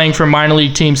than playing for minor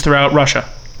league teams throughout Russia?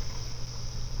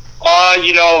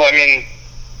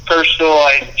 Personal,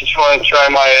 I just want to try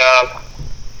my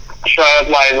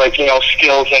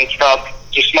skills and stuff.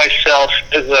 Just myself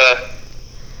as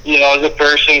a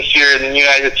person here in the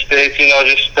United States.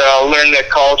 Just learn that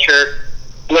culture,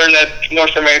 learn that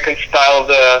North American style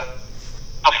of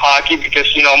hockey, because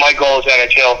my goal is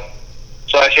NHL.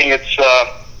 So I think it's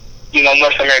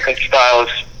North American style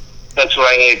that's what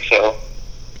I need. So.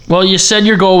 Well, you said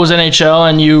your goal was NHL,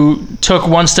 and you took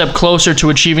one step closer to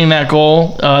achieving that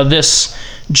goal this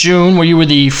June, where you were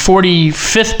the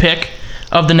 45th pick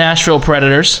of the Nashville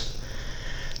Predators.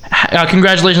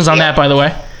 Congratulations on that, by the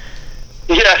way.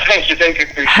 Yeah, thank you,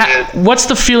 appreciate it. What's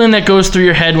the feeling that goes through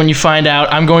your head when you find out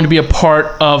I'm going to be a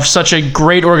part of such a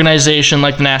great organization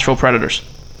like the Nashville Predators?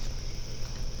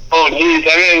 Oh, geez,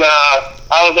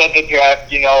 I was at the draft,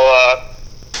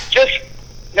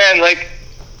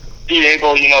 be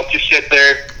able, to sit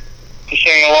there, to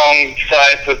hang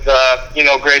alongside with,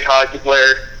 great hockey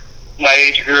player, my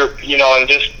age group, and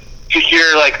just to hear,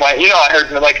 I heard,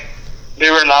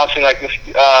 they were announcing,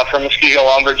 from Muskegon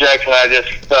Lumberjacks, and I just,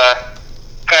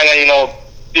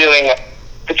 feeling,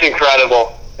 it's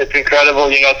incredible. It's incredible,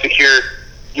 to hear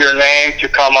your name, to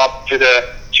come up to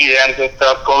the GMs and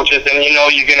stuff, coaches, and,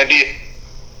 you're going to be,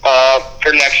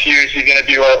 for next years, you're going to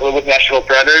be with Nashville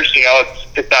Predators,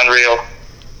 it's unreal.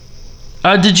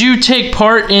 Did you take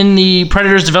part in the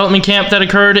Predators development camp that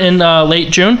occurred in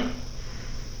late June?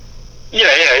 Yeah.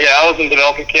 I was in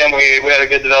development camp. We had a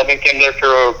good development camp there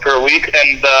for a week,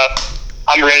 and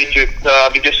I'm ready to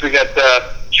because we got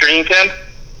the training camp,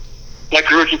 like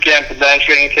rookie camp and then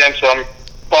training camp. So I'm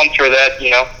pumped for that.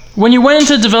 When you went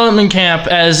into development camp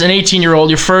as an 18-year-old,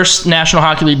 your first National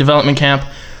Hockey League development camp,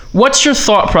 what's your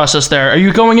thought process there? Are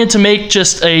you going in to make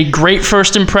just a great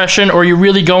first impression, or are you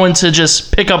really going to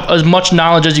just pick up as much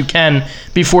knowledge as you can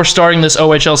before starting this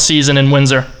OHL season in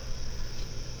Windsor?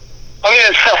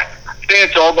 I think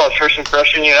it's all about first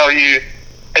impression. It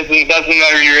doesn't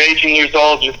matter you're 18 years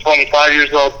old, you're 25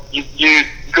 years old. You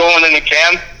going in a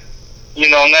camp,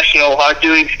 National Hockey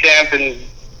League camp and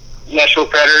Nashville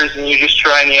Predators, and you're just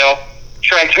trying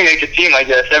to make a team, I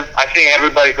guess. I think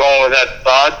everybody going with that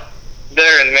thought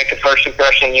there and make a first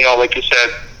impression, like you said.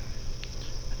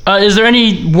 Is there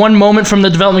any one moment from the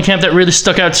development camp that really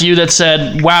stuck out to you that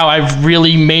said, wow, I've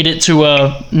really made it to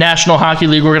a National Hockey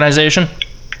League organization?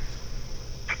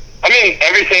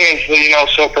 Everything is,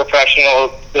 so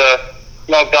professional,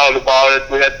 no doubt about it.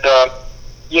 We had,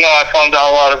 I found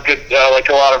out a lot of good,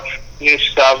 a lot of new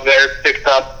stuff there, picked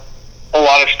up a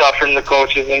lot of stuff from the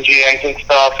coaches and GMs and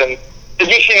stuff, and it's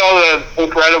just, the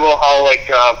incredible how, a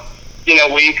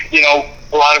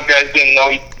lot of guys didn't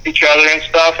know each other and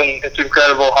stuff, and it's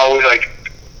incredible how we,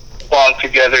 bond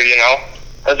together,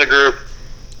 as a group.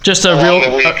 Just a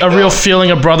real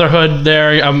feeling of brotherhood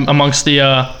there amongst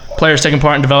the players taking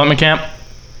part in development camp?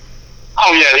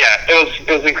 Oh, yeah. It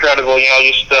was incredible,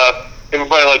 just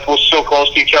everybody, was so close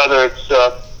to each other.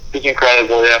 It's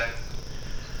incredible, yeah.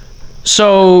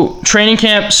 So training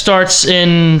camp starts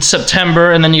in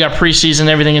September, and then you got preseason and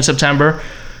everything in September.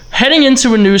 Heading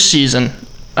into a new season,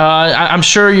 I'm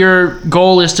sure your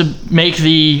goal is to make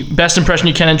the best impression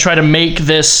you can and try to make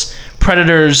this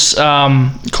Predators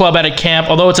club at a camp,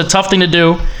 although it's a tough thing to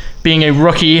do, being a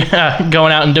rookie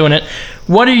going out and doing it.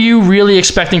 What are you really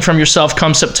expecting from yourself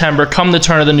come September, come the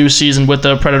turn of the new season with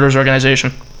the Predators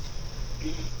organization?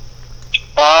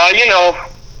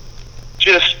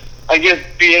 Just, I guess,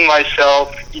 being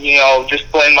myself, just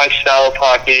playing my style of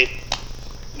hockey.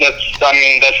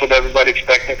 That's what everybody's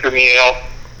expecting from me,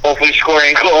 hopefully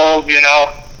scoring goals,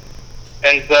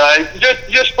 and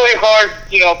just play hard,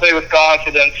 play with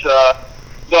confidence,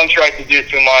 don't try to do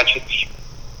too much. It's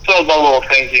all about little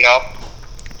things,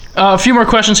 A few more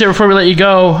questions here before we let you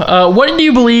go. What do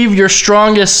you believe your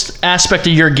strongest aspect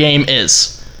of your game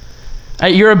is?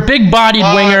 You're a big-bodied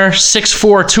winger,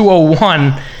 6'4",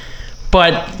 201,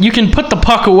 but you can put the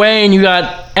puck away, and you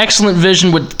got excellent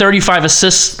vision with 35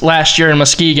 assists last year in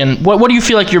Muskegon. What do you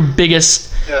feel like your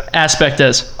biggest aspect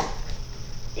is?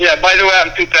 Yeah, by the way,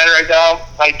 I'm 210 right now.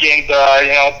 I gained, I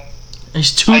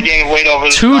gained weight over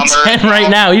the 210 summer. right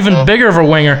now, even bigger of a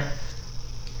winger.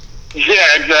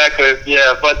 Yeah, exactly.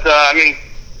 Yeah, but I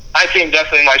think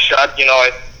definitely my shot.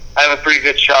 I have a pretty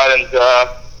good shot, and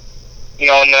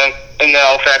in the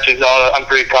olfactory zone, I'm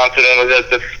pretty confident with it.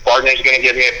 The partner's going to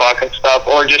give me a puck and stuff,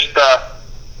 or just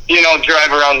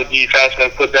drive around the defense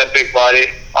and put that big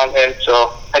body on him.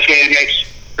 So I think it makes it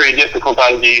pretty difficult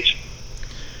on D's.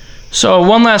 So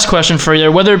one last question for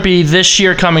you, whether it be this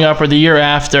year coming up or the year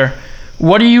after,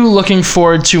 what are you looking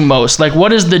forward to most? Like,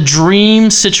 what is the dream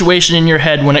situation in your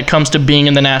head when it comes to being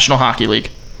in the National Hockey League?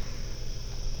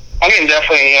 I mean,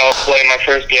 definitely, play my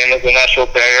first game as a national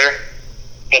player.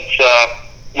 It's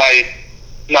my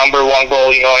number one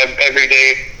goal, every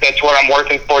day. That's what I'm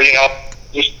working for,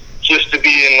 just to be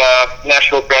in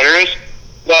National Predators.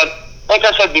 But like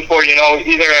I said before,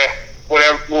 either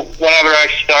whenever I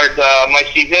start my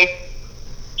season,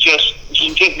 just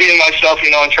being myself,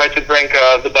 and try to bring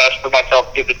the best for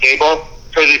myself to the table,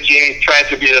 for the team, trying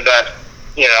to be the best,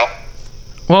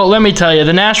 Well, let me tell you,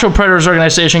 the Nashville Predators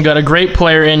organization got a great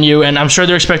player in you, and I'm sure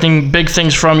they're expecting big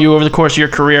things from you over the course of your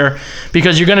career,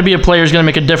 because you're going to be a player who's going to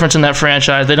make a difference in that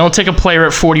franchise. They don't take a player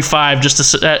at 45 at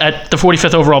the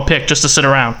 45th overall pick just to sit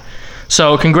around.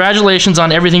 So congratulations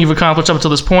on everything you've accomplished up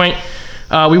until this point.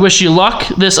 We wish you luck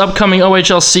this upcoming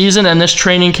OHL season and this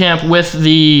training camp with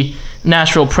the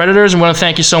Nashville Predators, and we want to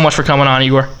thank you so much for coming on,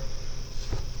 Igor.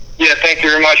 Yeah, thank you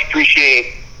very much. Appreciate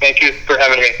it. Thank you for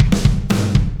having me.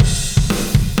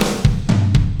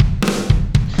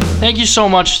 Thank you so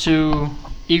much to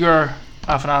Igor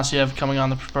Afanasyev coming on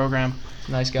the program.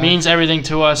 Nice guy. Means everything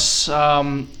to us.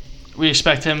 We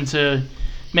expect him to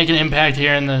make an impact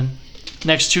here in the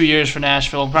next 2 years for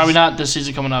Nashville. Probably not this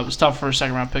season coming up. It's tough for a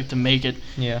second-round pick to make it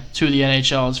to the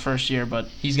NHL his first year, but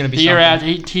He's going to be the year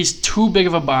something. after, he's too big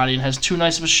of a body and has too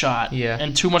nice of a shot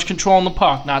and too much control on the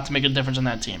puck not to make a difference in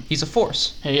that team. He's a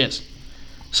force. He is.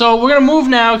 So we're going to move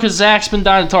now, because Zach's been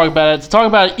dying to talk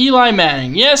about Eli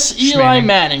Manning. Yes, Eli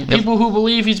Manning. People who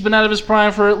believe he's been out of his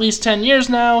prime for at least 10 years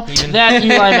now, that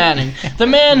Eli Manning. The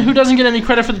man who doesn't get any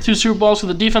credit for the 2 Super Bowls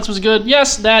because the defense was good,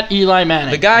 yes, that Eli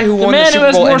Manning. The guy who the won man the Super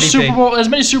who Bowl has MVP. as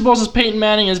many Super Bowls as Peyton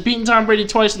Manning, has beaten Tom Brady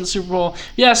twice in the Super Bowl,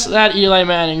 yes, that Eli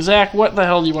Manning. Zach, what the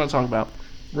hell do you want to talk about?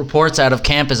 Reports out of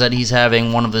camp is that he's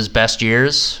having one of his best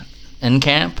years in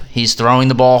camp. He's throwing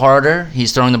the ball harder.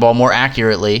 He's throwing the ball more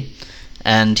accurately.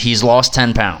 And he's lost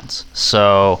 10 pounds.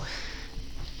 So,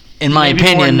 in my Maybe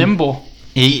more opinion, nimble.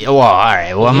 all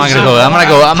right. Well, I'm not gonna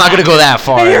go that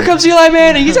far. Hey, here comes Eli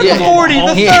Manning. He's at the 40,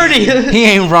 the 30. He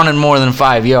ain't running more than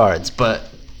 5 yards. But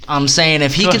I'm saying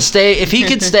if he could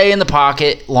stay in the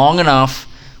pocket long enough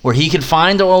where he could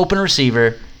find an open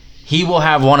receiver, he will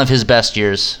have one of his best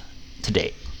years to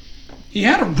date. He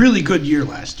had a really good year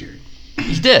last year.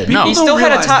 He did. People No, He still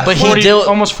had a top. but 40, he did.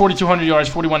 almost 4,200 yards,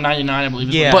 4,199, I believe.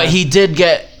 Is Yeah. what But he did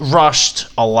get rushed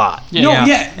a lot. Yeah. No, Yeah.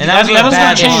 yeah. And that was a doesn't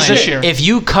bad change line. this year. If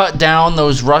you cut down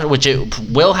those rush, which it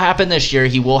will happen this year,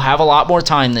 he will have a lot more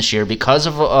time this year because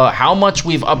of how much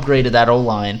we've upgraded that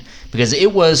O-line, because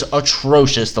it was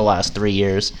atrocious the last 3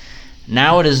 years.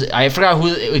 Now it is. I forgot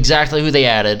exactly who they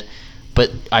added,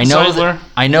 but I know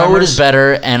Seidler, it is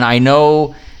better, and I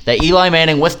know that Eli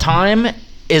Manning with time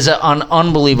is an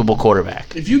unbelievable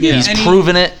quarterback. If you get He's any,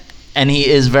 proven it, and he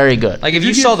is very good. Like if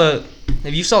you saw the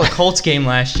Colts game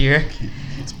last year,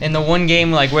 in the one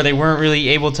game like where they weren't really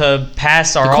able to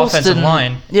pass our The Colts offensive didn't-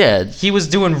 line, Yeah, he was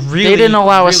doing really. they didn't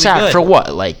allow a really sack good. for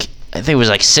what? Like I think it was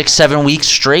like 6-7 weeks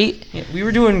straight. Yeah, we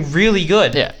were doing really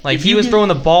good. Yeah. Like If he you was get- throwing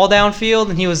the ball downfield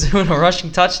and he was doing a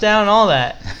rushing touchdown and all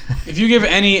that. if you give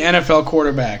any NFL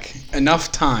quarterback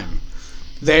enough time,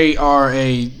 they are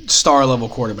a star level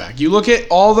quarterback. You look at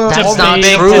all the. That's all the, not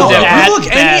big true. No, though. at you look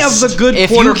any of best. the good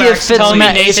If you quarterbacks. give Tell me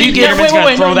Fitzmagic, Nathan if you give Peterman's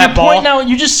gonna throw your that point ball. now,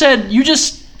 you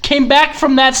just came back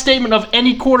from that statement of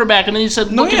any quarterback, and then you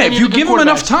said, No, look yeah. at If any you of the give them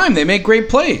enough quarterbacks. time, they make great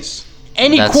plays.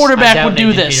 Any That's- I quarterback doubt would do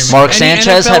Nathan this. Peterman. Mark Any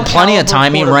Sanchez had NFL plenty of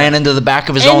time. He caliber ran into the back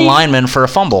of his Any- own lineman for a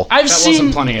fumble. I've That seen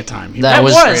wasn't plenty of time. That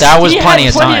was He had plenty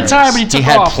of plenty time. of time, but he took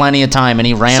had off. plenty of time, and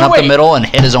he ran So up the wait. middle and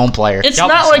hit his own player. It's Yup.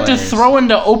 not like they're Hilarious. throwing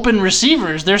to open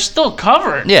receivers; they're still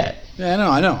covered. Yeah, Yeah,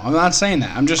 I know. I'm not saying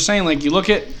that. I'm just saying, like, you look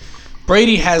at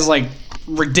Brady has like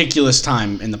ridiculous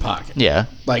time in the pocket. yeah.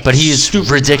 Like, but he's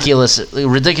stupid.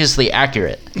 ridiculously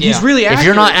accurate. He's really accurate. If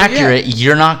you're not but yeah, accurate,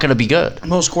 you're not going to be good.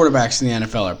 most quarterbacks in the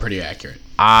NFL are pretty accurate.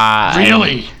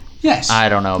 Really, Yes. I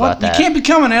don't know about that. You can't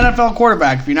become an NFL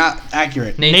quarterback if you're not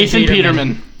accurate. Nathan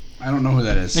Peterman. I don't know who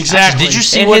that is. Exactly. Did you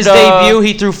see In what his debut,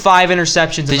 he threw 5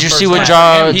 interceptions. in Did the you first see what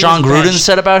half. And he John was Gruden benched.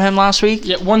 said about him last week?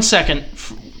 Yeah, 1 second.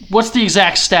 What's the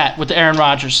exact stat with Aaron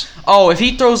Rodgers? Oh, if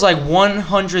he throws like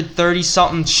 130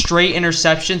 something straight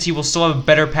interceptions, he will still have a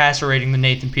better passer rating than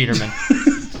Nathan Peterman.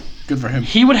 Good for him.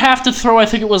 He would have to throw, I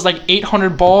think it was like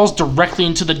 800 balls directly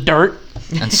into the dirt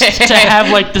And to have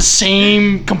like the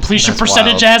same completion That's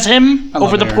percentage wild. as him I love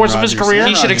over the Aaron course of his Rodgers. career.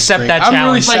 He should Rodgers accept great. that I'm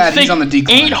really challenge. sad he's on the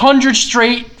decline. 800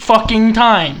 straight fucking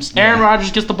times. Aaron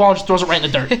Rodgers gets the ball and just throws it right in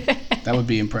the dirt. That would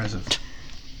be impressive.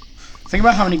 Think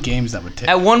about how many games that would take.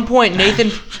 At one point,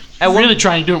 Nathan. At one, Really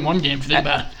trying to do it in one game if you think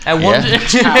about it. at one,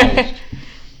 Yeah.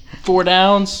 4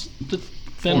 downs.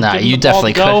 Then Nah, give him you the ball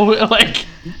definitely to go. Like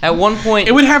At one point,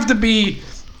 It would have to be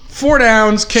 4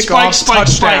 downs, kickoff, spike.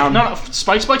 touchdown. No,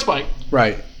 spike.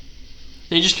 Right.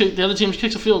 They just kick, the other team just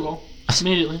kicks a field goal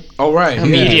immediately. Oh, right. yeah.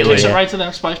 Immediately. Kicks it Yeah. right to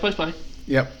them. Spike.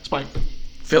 Yep. Spike.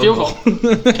 Field Field goal.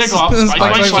 Kickoff.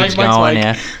 Spike. Keeps going,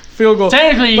 yeah. Field goal.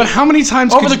 Technically, But how many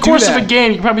times over could the you do course of that? a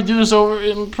game, you can probably do this over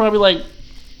in probably like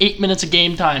 8 minutes of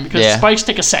game time because Yeah. spikes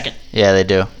take a second. Yeah, they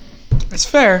do. It's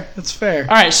fair. It's fair.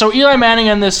 All right, so Eli Manning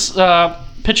and this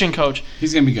pitching coach.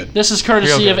 He's going to be good. This is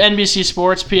courtesy Real of good. NBC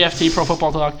Sports, PFT, Pro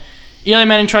Football Talk. Eli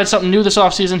Manning tried something new this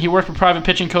offseason. He worked with private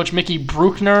pitching coach Mickey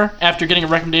Bruckner after getting a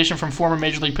recommendation from former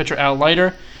Major League pitcher Al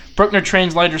Leiter. Bruckner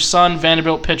trains Leiter's son,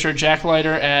 Vanderbilt pitcher Jack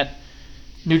Leiter, at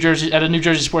a New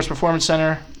Jersey Sports Performance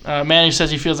Center. Manning says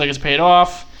he feels like it's paid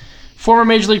off. Former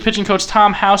Major League pitching coach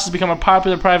Tom House has become a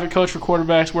popular private coach for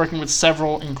quarterbacks, working with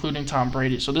several, including Tom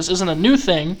Brady. So this isn't a new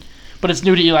thing, but it's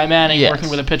new to Eli Manning, Yes. working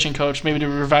with a pitching coach, maybe to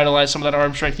revitalize some of that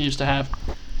arm strength he used to have.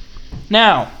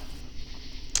 Now,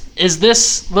 is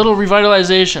this little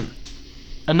revitalization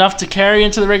enough to carry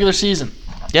into the regular season?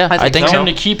 Yeah, I think For so. him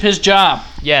to keep his job?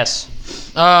 yes.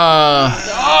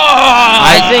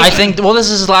 I think. Well, this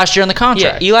is his last year on the Yeah,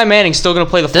 contract. Eli Manning's still going to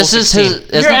play the full This is 16. his.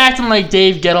 Isn't You're it- acting like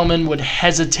Dave Gettleman would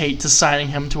hesitate to signing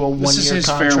him to a This is one-year his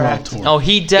contract. farewell tour. Oh,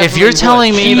 he definitely if you're would.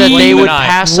 telling me He that they would deny.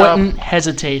 pass up, Wouldn't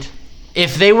hesitate.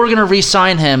 if they were going to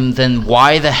re-sign him, then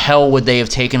why the hell would they have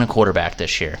taken a quarterback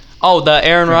this year? Oh, the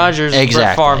Aaron Rodgers, Brett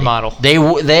Exactly. Favre model. They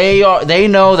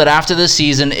know that after this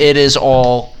season, it is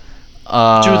all.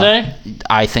 Do they?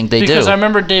 I think they Because do. I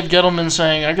remember Dave Gettleman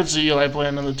saying, I could see Eli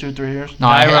playing another 2-3 years. No,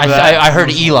 I remember that. I heard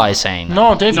Eli saying that.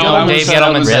 No, Dave No, Gettleman Dave said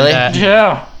Gettleman said Really? that.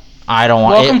 Yeah. I don't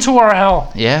want. Welcome to our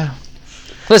hell. Yeah.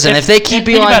 Listen, if they keep think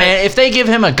Eli about it. Manning, if they give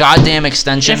him a goddamn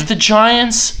extension, If the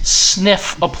Giants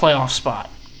sniff a playoff spot,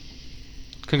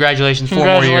 Congratulations, 4 more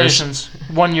years. congratulations.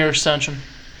 1-year extension.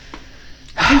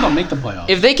 I think they'll make the playoffs.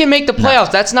 If they can make the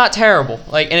playoffs, that's not terrible.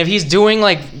 Like, and if he's doing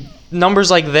like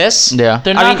numbers like this, yeah,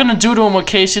 They're I not mean- going to do to him what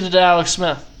Casey did to Alex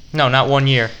Smith. no, not 1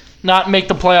 year. Not make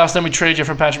the playoffs, then we trade you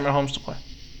for Patrick Mahomes to play.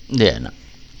 yeah, no.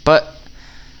 But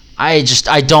I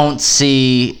don't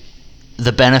see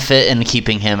the benefit in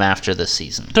keeping him after this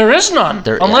season. There is none.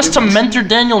 There Unless is. to mentor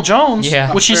Daniel Jones,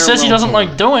 Yeah. which he says he Farewell doesn't tour.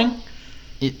 like doing.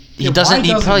 He doesn't.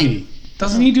 He probably.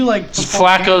 Doesn't he do like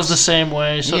Flacco's the same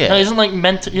way. So Yeah. he doesn't like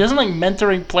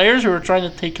mentoring players who are trying to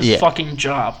take his Yeah. fucking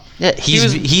job. Yeah, Your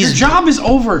he's. job is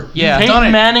over. Yeah. You've done Peyton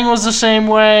it. Manning was the same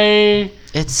way.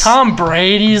 It's Tom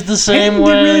Brady's the same Peyton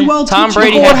way. did really well. Tom teaching.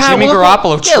 Brady Look had what Jimmy happened.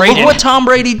 Garoppolo Yeah, traded. look what Tom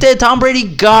Brady did. Tom Brady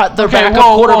got the Okay, backup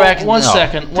whoa, quarterback. One No.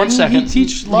 second. Didn't he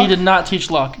teach Luck? He did not teach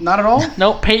Luck. Not at all.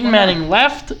 No, Peyton Manning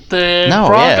left. The No,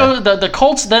 Broncos, the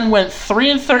Colts then went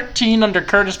 3-13 under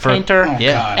Curtis Painter, Oh,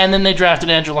 Yeah. God. and then they drafted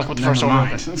Andrew Luck with the first Never overall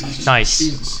mind. pick. Nice.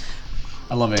 Jesus.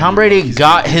 I love it. Tom Brady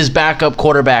got his backup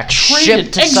quarterback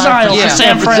shipped to exiled to San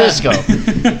San Fran. Francisco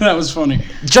That was funny.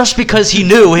 just because he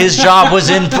knew his job was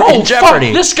in Oh, jeopardy.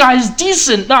 fuck, this guy's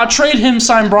decent. Nah, trade him,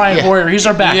 sign Brian Yeah. Hoyer. He's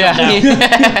our backup now.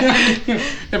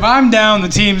 If I'm down, the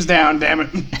team's down. Damn it.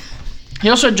 He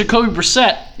also had Jacoby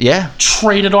Brissett Yeah,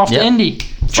 traded off Yep. to Indy.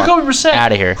 Jacoby Brissett,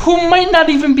 outta here. who might not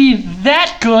even be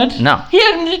that good. No. He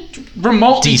had a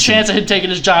remotely Decent. chance of him taking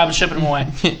his job and shipping him away.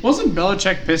 Wasn't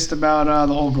Belichick pissed about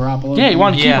the whole Garoppolo? Yeah, he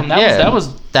wanted to keep Yeah. him. That Yeah. was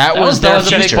that was their Belichick's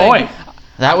future. boy.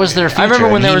 That was their future. remember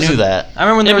when and there he was knew a- that. I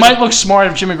remember when there It was might look smart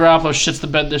if Jimmy Garoppolo shits the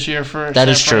bed this year for. That San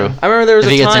is true. Fran. I remember there was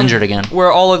If a he gets time injured again. where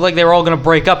it all looked like they were all going to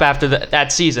break up after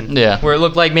that season. Yeah. Where it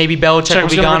looked like maybe Belichick Check would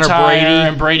was be gonna gone or retire,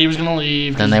 and Brady. Brady was gonna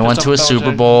leave. Then 'cause they he went pissed to a off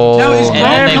Super Belichick. Bowl. Now, is And Gronk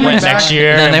then they coming went back? next year.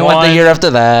 And then and they went the won. year after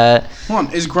that. Hold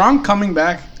on, is Gronk coming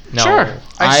back? No. Sure.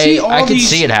 I could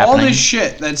see it happening. All this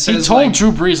shit that says He told like,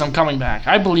 Drew Brees, "I'm coming back."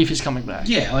 I believe he's coming back.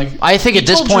 yeah, like I think at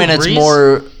this told point Drew it's Brees?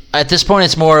 more. At this point,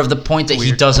 it's more of the point that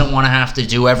he doesn't want to have to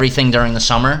do everything during the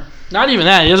summer. Not even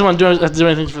that. He doesn't want to have to do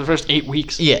anything for the first 8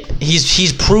 weeks. Yeah,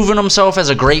 he's proven himself as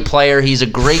a great player. He's a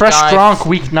great Fresh guy. Gronk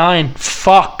week 9.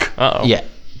 Fuck. Uh-oh. Yeah,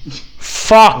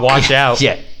 Fuck. Watch out.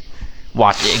 yeah.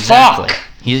 Watch exactly. Fuck.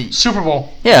 He, Super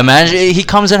Bowl. yeah, imagine he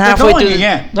comes in they're halfway going through.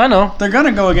 again. I know. They're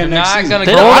gonna go again next not season. gonna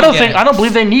They go don't, I don't again. think. I don't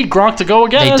believe they need Gronk to go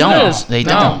again. They as it don't. is. They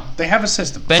No, don't. they have a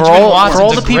system. For Benjamin all, Watson's for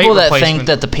all a the great people that replacement. think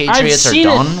that the Patriots are seen it.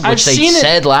 done, I've which they seen it.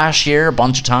 said last year a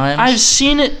bunch of times. I've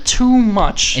seen it too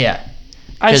much. yeah,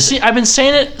 I've been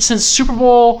saying it since Super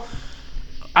Bowl.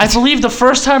 I believe the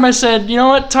first time I said, you know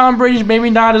what, Tom Brady's maybe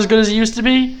not as good as he used to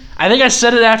be. I think I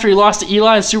said it after he lost to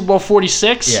Eli in Super Bowl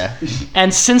 46. yeah.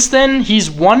 And since then, he's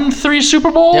won 3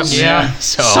 Super Bowls. Yeah.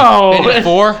 So, So, Been to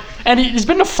 4? and he's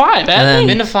been to 5, hasn't And he?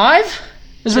 Been to 5?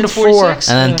 It's been a Since 4. 46?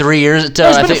 And then 3 years. It's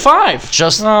I been a think 5.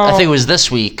 just No. I think it was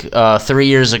this week. 3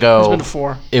 years It's ago, been a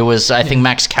 4. it was. I think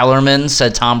Max Kellerman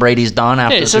said Tom Brady's done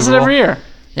after Hey, the it says Super it Bowl. every year.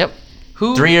 Yep.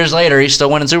 Who? 3 years later, he's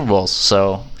still winning Super Bowls.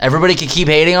 So everybody can keep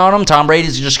hating on him. Tom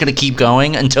Brady's just gonna keep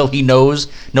going until he knows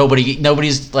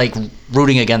nobody's like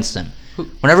rooting against him.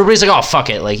 When everybody's like, "Oh fuck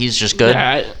it," like he's just good.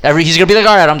 Yeah, He's gonna be like,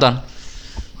 "All right, I'm done."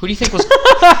 Who do you think was?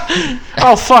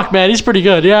 Oh fuck, man, he's pretty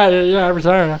good. Yeah, I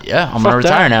retire now. Yeah, I'm Fuck gonna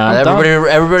retire that. now. I'm done.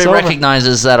 Everybody It's over.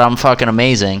 recognizes that I'm fucking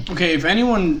amazing. Okay, if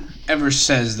anyone ever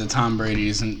says that Tom Brady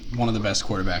isn't one of the best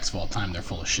quarterbacks of all time, they're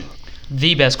full of shit.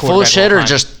 The best quarterback. Full of shit of all or time.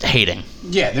 just hating?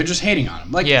 Yeah, they're just hating on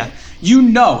him. Like, Yeah.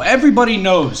 everybody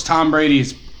knows Tom Brady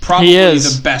is probably He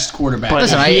is. the best quarterback. But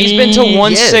Listen, He's been to He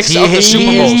 1/6 of the is. Super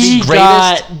He Bowls. is. He the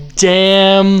got greatest.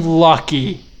 damn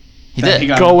lucky He That did. he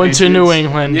got going the to New Patriots.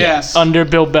 England Yes. under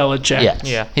Bill Belichick. Yes.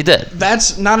 Yeah. He did.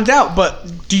 That's not a doubt, but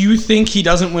do you think he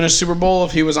doesn't win a Super Bowl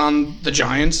if he was on the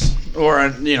Giants or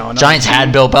another Giants team?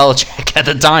 had Bill Belichick at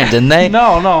the time, didn't they?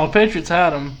 No, Patriots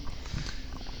had him.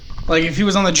 Like if he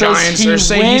was on the Does Giants he or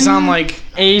say he's win on like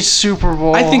a Super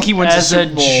Bowl? I think he wins a as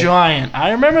Super Bowl. Giant.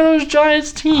 I remember those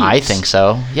Giants teams. I think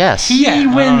so. Yes. He Yeah, I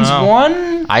don't wins know.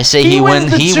 one. I say he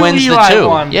wins. He wins the Eli two.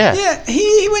 won. Yeah. yeah,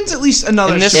 he wins at least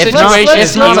another In this Super If Bowl. not- situation, let's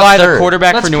is not Eli the third.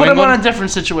 quarterback Let's for New put him on England? a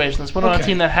different situation. Let's put him on a Okay.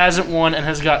 team that hasn't won and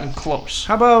has gotten close.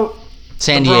 How about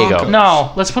San The Diego. Broncos.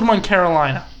 No, let's put him on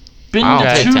Carolina. Been I'll to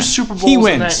take 2 that. Super Bowls he in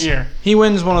wins? that year. He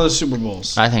wins one of the Super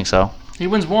Bowls. I think so. He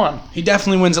wins one. He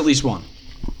definitely wins at least one.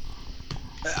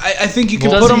 I think you can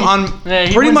Does put he- him on Yeah,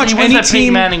 he pretty wins- much he wins any that Peyton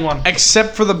team Manning one.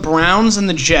 except for the Browns and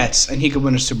the Jets, and he could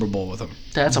win a Super Bowl with them.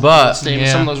 That's a But- bold statement.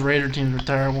 yeah. Some of those Raider teams were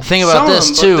terrible. Think Some about of this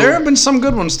them, too. but there have been some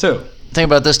good ones too. Think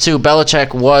about this too.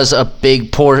 Belichick was a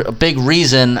big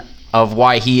reason of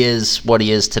why he is what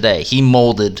he is today. He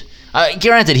molded.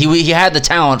 Granted, he had the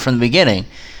talent from the beginning,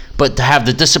 but to have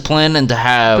the discipline and to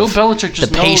have Bill Belichick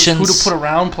just the knows patience, who to put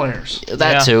around players.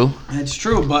 that Yeah. too. That's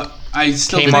true, but I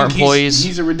still Kmart think employees.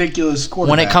 he's a ridiculous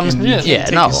quarterback. When it comes- and he yeah, can't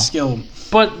take no. his skill.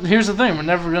 But here's the thing: we're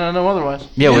never gonna know otherwise.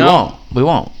 Yeah, we know? won't. We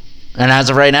won't. And as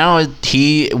of right now,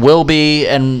 he will be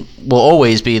and will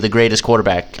always be the greatest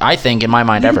quarterback, I think, in my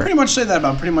mind, You can ever. pretty much say that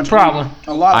about pretty much Probably.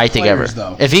 a lot of I think ever. players,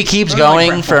 though. If he keeps They're like going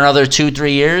Brett for Favre. another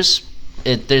 2-3 years,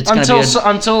 it's going to be.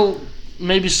 Until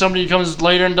maybe somebody comes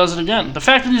later and does it again. The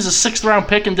fact that he's a 6th round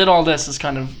pick and did all this is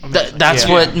kind of amazing. That's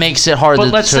Yeah. what makes it hard But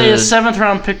to. let's say a 7th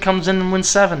round pick comes in and wins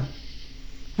 7.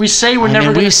 We say we're I never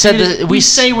mean, going we to said see that- it. we We s-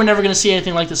 say we're never going to see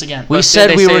anything like this again. We But said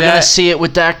did we they were say going to that? see it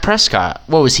with Dak Prescott.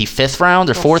 What was he, 5th round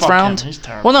or 4th fuck him. round? He's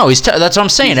terrible. Well, no, that's what I'm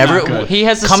saying. He's not good. He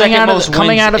has the coming second out most of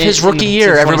coming wins out of his in rookie the-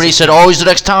 year, since everybody said, 2016. "Oh, he's the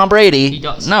next Tom Brady." He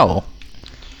does. No,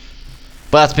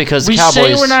 but that's because we the Cowboys.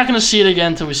 say we're not going to see it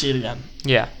again until we see it again.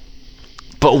 Yeah.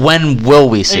 But when will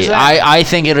we see Exactly. it? I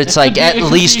think it's It like could be- at it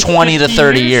could least be 20 to 50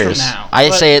 30 years years. from now. I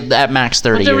But- say it at max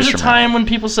 30 But there was years a from now. time when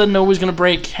people said nobody's going to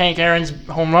break Hank Aaron's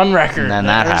home run record. And then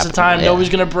that there was happened, a time yeah. nobody's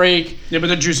going to break. Yeah, but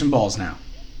they're juicing balls now.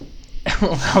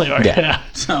 Well, they are, Yeah. yeah.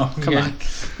 So come on.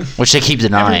 Which they keep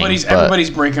denying. but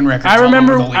Everybody's breaking records. I all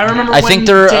remember. over the league I remember now. I when think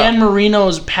they're, Dan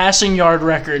Marino's passing yard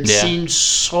record Yeah. seemed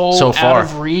so, So far. out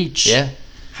of reach. Yeah.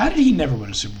 How did he never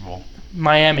win a Super Bowl?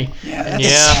 Miami. Yeah, that's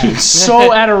Yeah. Seemed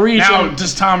so out of reach. Now, And-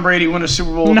 does Tom Brady win a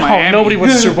Super Bowl with no, Miami? nobody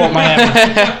wins a Super Bowl in Miami.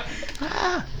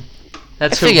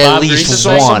 That's I think who at Bob least Grease is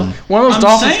one. also- One of those I'm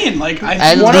Dolphins. saying, like,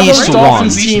 At One of least those one.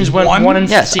 Dolphins teams went 1 and 15.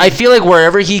 Yes, I feel like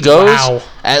wherever he goes, Wow.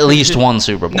 at least one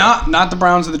Super Bowl. Not the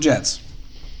Browns or the Jets.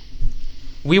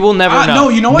 We will never know. No,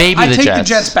 you know what? Maybe I the take the Jets.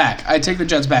 Jets back. I take the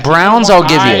Jets back. Browns, I'll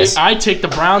give you. I take the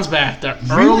Browns back. The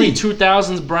Really? early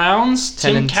 2000s Browns.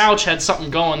 10 Tim and- Couch had something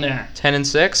going there.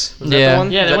 10-6. Was that Yeah. the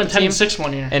one? Yeah, Was they that went the 10 team? and 6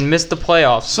 one year. And missed the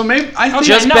playoffs. So maybe I think Okay,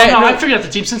 Just no, bet- no, no. I figured out the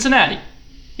team. Cincinnati.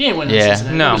 He ain't winning Yeah.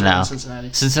 Cincinnati. No. Nobody's winning No. Cincinnati.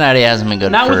 Cincinnati hasn't been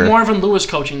good Not for. with Marvin Lewis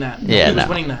coaching that. Yeah, he was no.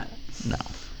 winning that.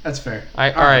 that's fair. All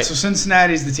right. So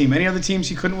Cincinnati's the team. Any other teams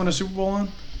he couldn't win a Super Bowl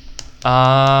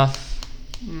on?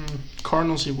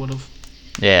 Cardinals, he would have.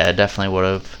 Yeah, it definitely would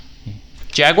have.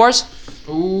 Jaguars?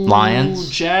 Ooh, Lions?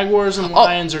 Jaguars and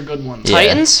Lions are good ones. Yeah.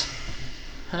 Titans?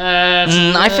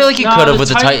 I feel like he could have with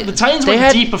the Titans. The Titans They went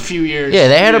had- deep a few years. Yeah,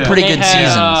 they had a Yeah. pretty They good had,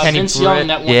 season. Kenny Vince Britt. Young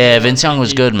that one Yeah, year. Vince Young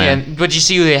was good, man. And but you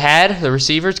see who they had? The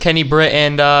receivers? Kenny Britt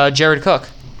and Jared Cook.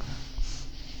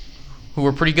 Who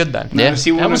were pretty good then. Yeah. Has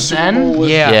he won a was Super then? Bowl with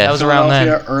Yeah, Yeah. that was around then.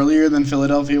 Philadelphia earlier than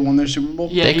Philadelphia won their Super Bowl?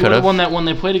 Yeah, They he would could've. have won that one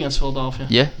they played against Philadelphia.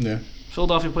 Yeah, Yeah.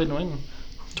 Philadelphia played New England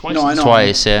twice. No, I know.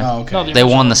 Twice, yeah. Oh, okay. No, They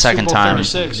won the Super second Bowl time.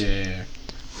 36, yeah, yeah, yeah.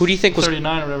 Who do you think was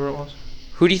 39 or whatever it was.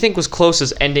 Who do you think was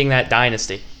closest ending that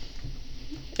dynasty?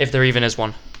 If there even is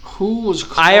one. Who was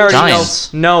close? I already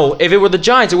Giants. know. No, if it were the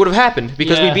Giants, it would have happened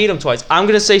because we Yeah. beat them twice. I'm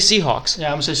gonna say Seahawks Yeah,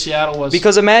 I'm gonna say Seattle was.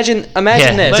 because imagine Yeah.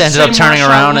 this. Let's ended up say turning Marshawn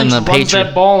around in Lynch the runs Patriot-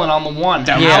 that ball and on the one.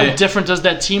 That was How it. different does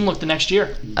that team look the next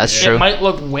year? That's It true. might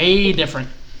look way different.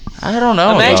 I don't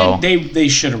know. Imagine though. They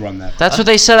should have run that. That's what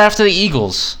they said after the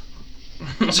Eagles,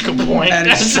 That's a good point. That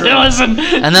is true. Listen.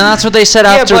 and then that's what they said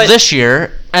Yeah, after but- this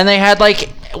year. And they had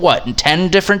 10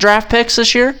 different draft picks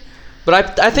this year. But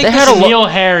I think They this had is a lo- Neil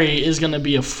Harry is gonna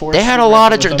be a force. They had a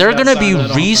lot of. They're going to be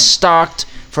restocked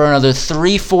for another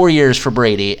 3-4 years for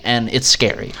Brady, and it's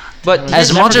scary. but As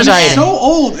never much as gonna I, He's so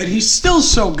old and he's still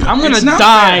so good. I'm gonna It's not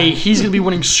die. fair. He's gonna be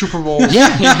winning Super Bowls.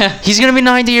 yeah, he's going to be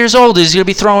 90 years old. He's going to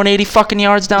be throwing 80 fucking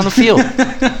yards down the field.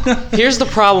 here's the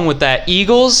problem with that.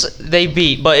 Eagles they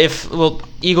beat, but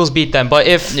Eagles beat them. But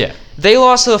if Yeah. they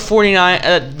lost to the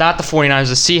 49, not the 49ers,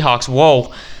 the Seahawks.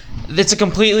 Whoa, it's a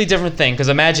completely different thing. Because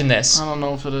imagine this. I don't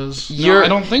know if it is. You're, I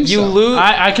don't think you so. lose.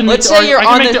 I can. Let's make the say you're I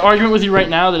can on make the. the argument with you right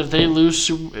now that if they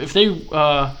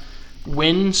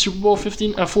win Super Bowl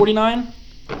 49,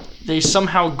 they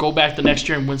somehow go back the next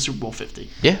year and win Super Bowl 50.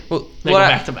 Yeah, Well, They what, go I,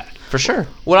 back to back. for sure.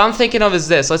 what I'm thinking of is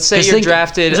this. Let's say 'Cause you're think-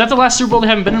 drafted. Is that the last Super Bowl they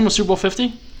haven't been in? Was Super Bowl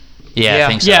 50? Yeah, Yeah. I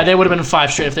think so. Yeah, they would have been in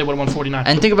 5 straight if they would have won 49.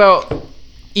 And think about,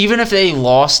 even if they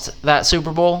lost that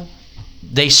Super Bowl,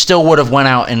 they still would have went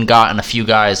out and gotten a few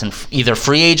guys in either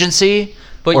free agency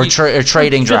But or, you- or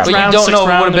trading draft. you round, don't 6th know if it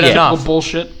round, would've been they're enough.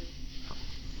 Bullshit.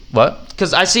 What?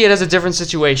 Because I see it as a different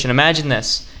situation. Imagine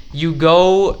this: you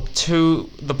go to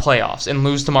the playoffs and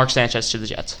lose to Mark Sanchez to the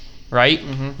Jets, right?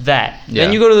 That. Yeah.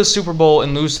 Then you go to the Super Bowl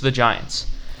and lose to the Giants.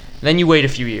 Then you wait a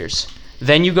few years.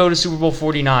 Then you go to Super Bowl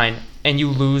 49 and you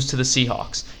lose to the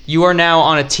Seahawks. You are now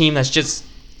on a team that's just.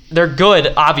 They're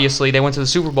good, obviously. They went to the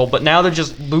Super Bowl, but now they're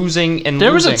just losing and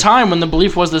There was losing. a time when the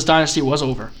belief was this dynasty was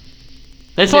over.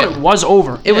 They thought Yeah. it was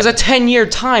over. It was a 10-year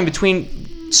time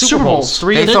between Super Bowls.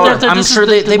 Three. They They- thought, they're- I'm this is sure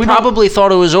the- they we don't- probably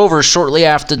thought it was over shortly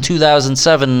after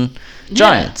 2007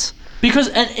 Giants. Because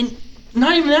and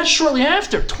not even that shortly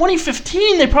after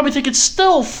 2015, they probably think it's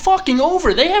still fucking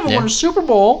over. They haven't Yeah. won a Super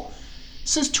Bowl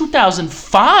since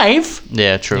 2005.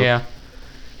 Yeah, true. Yeah.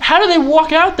 How do they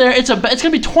walk out there? It's gonna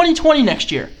be 2020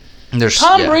 next year. There's,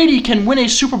 Tom yeah. Brady can win a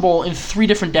Super Bowl in 3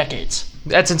 different decades.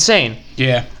 That's insane.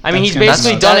 Yeah. I mean, he's That's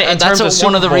basically nuts. done it in That's terms of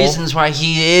one of the Super Bowl. reasons why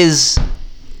he is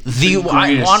the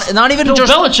greatest. not even Bill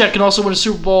just Belichick can also win a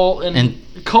Super Bowl and,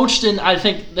 And- coached in. I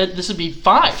think that this would be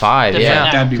 5. 5. different Yeah,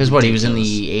 now. That'd be because what he was in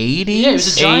ridiculous. the 80s, Yeah, he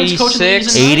was the Giants coach in the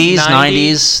 86, 80s. 80s,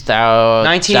 90s, 90s,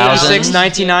 1986, 2000s.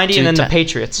 1990, and then the 2010.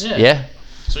 Patriots. Yeah. Yeah.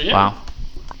 So yeah. Wow.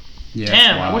 Yeah,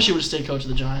 Damn, wow. I wish he would have stayed coach of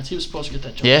the Giants. He was supposed to get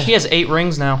that job. Yeah. He has 8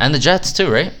 rings now. And the Jets too,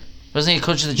 right? Wasn't he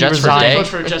coach of the Jets for a resigned. day? Coach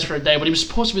for the Jets for a day, but he was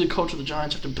supposed to be the coach of the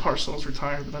Giants after Parcells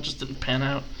retired, but that just didn't pan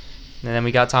out. And then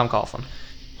we got Tom Coughlin.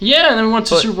 Yeah, and then we went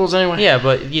to But- Super Bowls anyway. Yeah,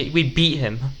 but we beat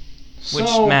him, which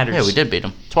So- matters. Yeah, we did beat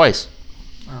him twice.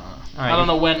 All right. I don't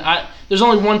know when. There's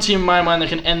only one team in my mind that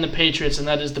can end the Patriots, and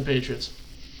that is the Patriots.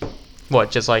 What?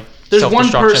 Just like There's one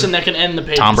self-destruction? person that can end the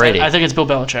Patriots. Tom Brady. I think it's Bill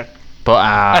Belichick. But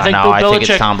I think no, Bill I Belichick. think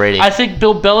it's Tom Brady. I think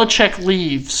Bill Belichick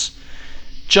leaves.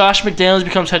 Josh McDaniels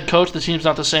becomes head coach. The team's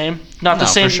not the same. Not the No,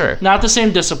 for same. sure. Not the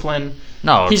same discipline.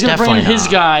 no, He's going to bring in definitely his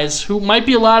not. guys, who might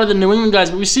be a lot of the New England guys,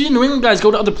 but we see New England guys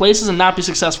go to other places and not be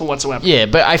successful whatsoever. Yeah,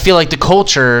 but I feel like the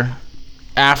culture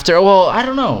after. Well, I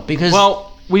don't know because.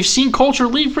 Well, we've seen culture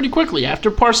leave pretty quickly. After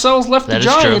Parcells left the That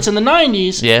is true. Giants in the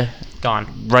 90s, yeah, Gone.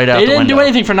 right out they the didn't window. do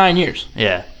anything for 9 years.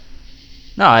 Yeah.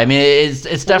 No, I mean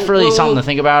it's definitely well, something to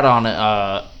think about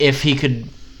on if he could.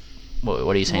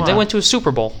 What are you saying? They Tom? went to a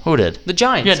Super Bowl. Who did? The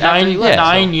Giants. Yeah, after he left.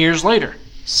 9 years later.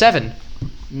 7.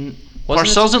 Wasn't it?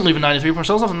 Parcells didn't leave in 93.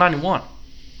 Parcells left in 91.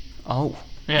 Oh.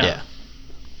 Yeah.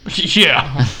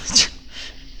 Yeah.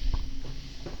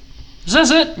 Is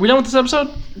that it? We done with this episode?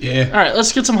 All Yeah. right,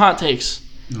 let's get some hot takes.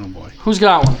 Oh boy. Who's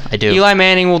got one? I do. Eli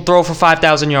Manning will throw for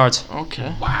 5,000 yards.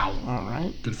 Okay. Wow. All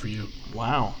right. Good for you.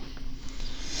 Wow.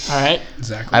 All right.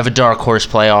 Exactly. I have a dark horse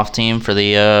playoff team for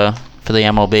the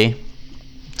MLB.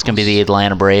 It's gonna be the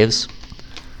Atlanta Braves.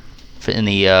 In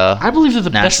the I believe they're the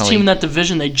best National team in League. that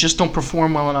division. They just don't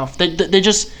perform well enough.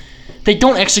 They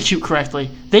don't execute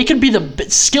correctly. They could be the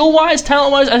skill wise,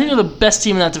 talent wise. I think they're the best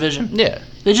team in that division. yeah.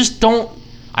 They just don't.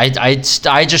 I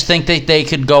just think that they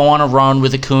could go on a run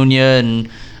with Acuna, and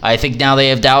I think now they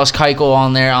have Dallas Keuchel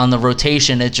on there on the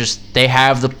rotation. It just they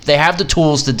have the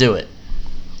tools to do it.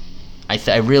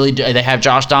 I really do. They have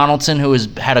Josh Donaldson, who has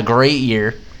had a great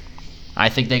year. I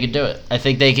think they could do it. I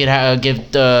think they could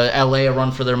give LA a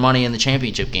run for their money in the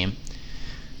championship game.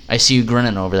 I see you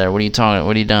grinning over there. What are you talking?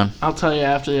 What are you done? I'll tell you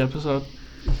after the episode.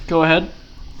 Go ahead.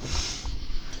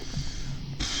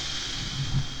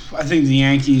 I think the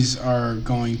Yankees are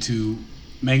going to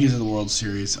make it to the World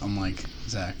Series, unlike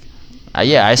Zach.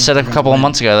 Yeah, I said a couple of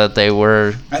months ago that they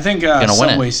were. I think win it.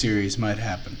 Subway Series might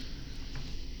happen.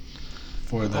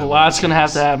 For the A lot's going to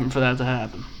have to happen for that to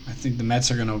happen. I think the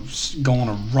Mets are going to go on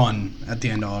a run at the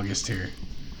end of August here.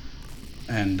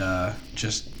 And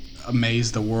just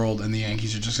amaze the world, and the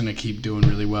Yankees are just going to keep doing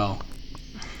really well.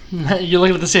 You're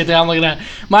looking at the same thing I'm looking at.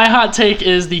 My hot take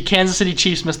is the Kansas City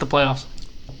Chiefs missed the playoffs.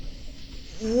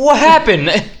 What happened?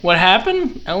 What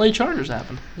happened? LA Chargers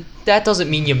happened. That doesn't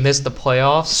mean you missed the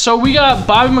playoffs. So we got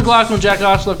Bobby McLaughlin and Jack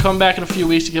Osler come back in a few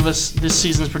weeks to give us this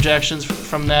season's projections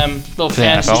from them. Little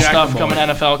fantasy NFL. stuff Jack coming,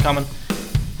 boy. NFL coming.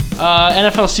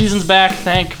 NFL season's back.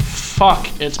 Thank fuck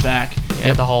it's back.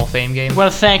 At the Hall of Fame game. I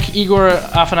want to thank Igor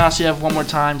Afanasiev one more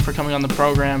time for coming on the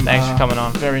program. Thanks for coming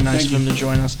on. Very nice Thank of him to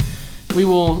join us. We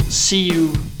will see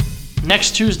you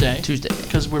next Tuesday. Tuesday.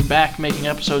 Because we're back making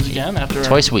episodes again after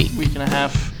Twice a a week. week and a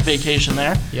half vacation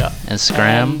there. Yeah.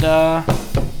 Instagram. And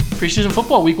preseason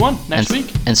football, week 1, next week.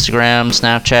 Instagram,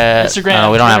 Snapchat.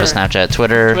 Instagram, we don't have a Twitter. Snapchat.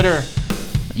 Twitter.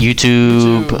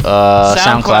 YouTube, YouTube.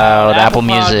 SoundCloud. Apple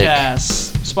Music.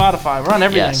 Podcasts, Spotify. We're on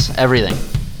everything. Yes, everything.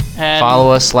 And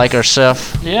Follow us, like our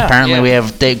stuff. Yeah. Apparently, Yeah. we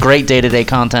have great day-to-day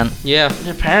content. Yeah.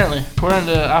 Apparently, according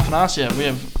to Afanasiev, we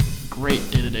have great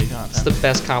day-to-day content. It's the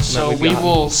best compliment So we've we gotten.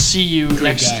 will see you Great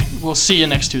next. guy. We'll see you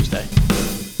next Tuesday.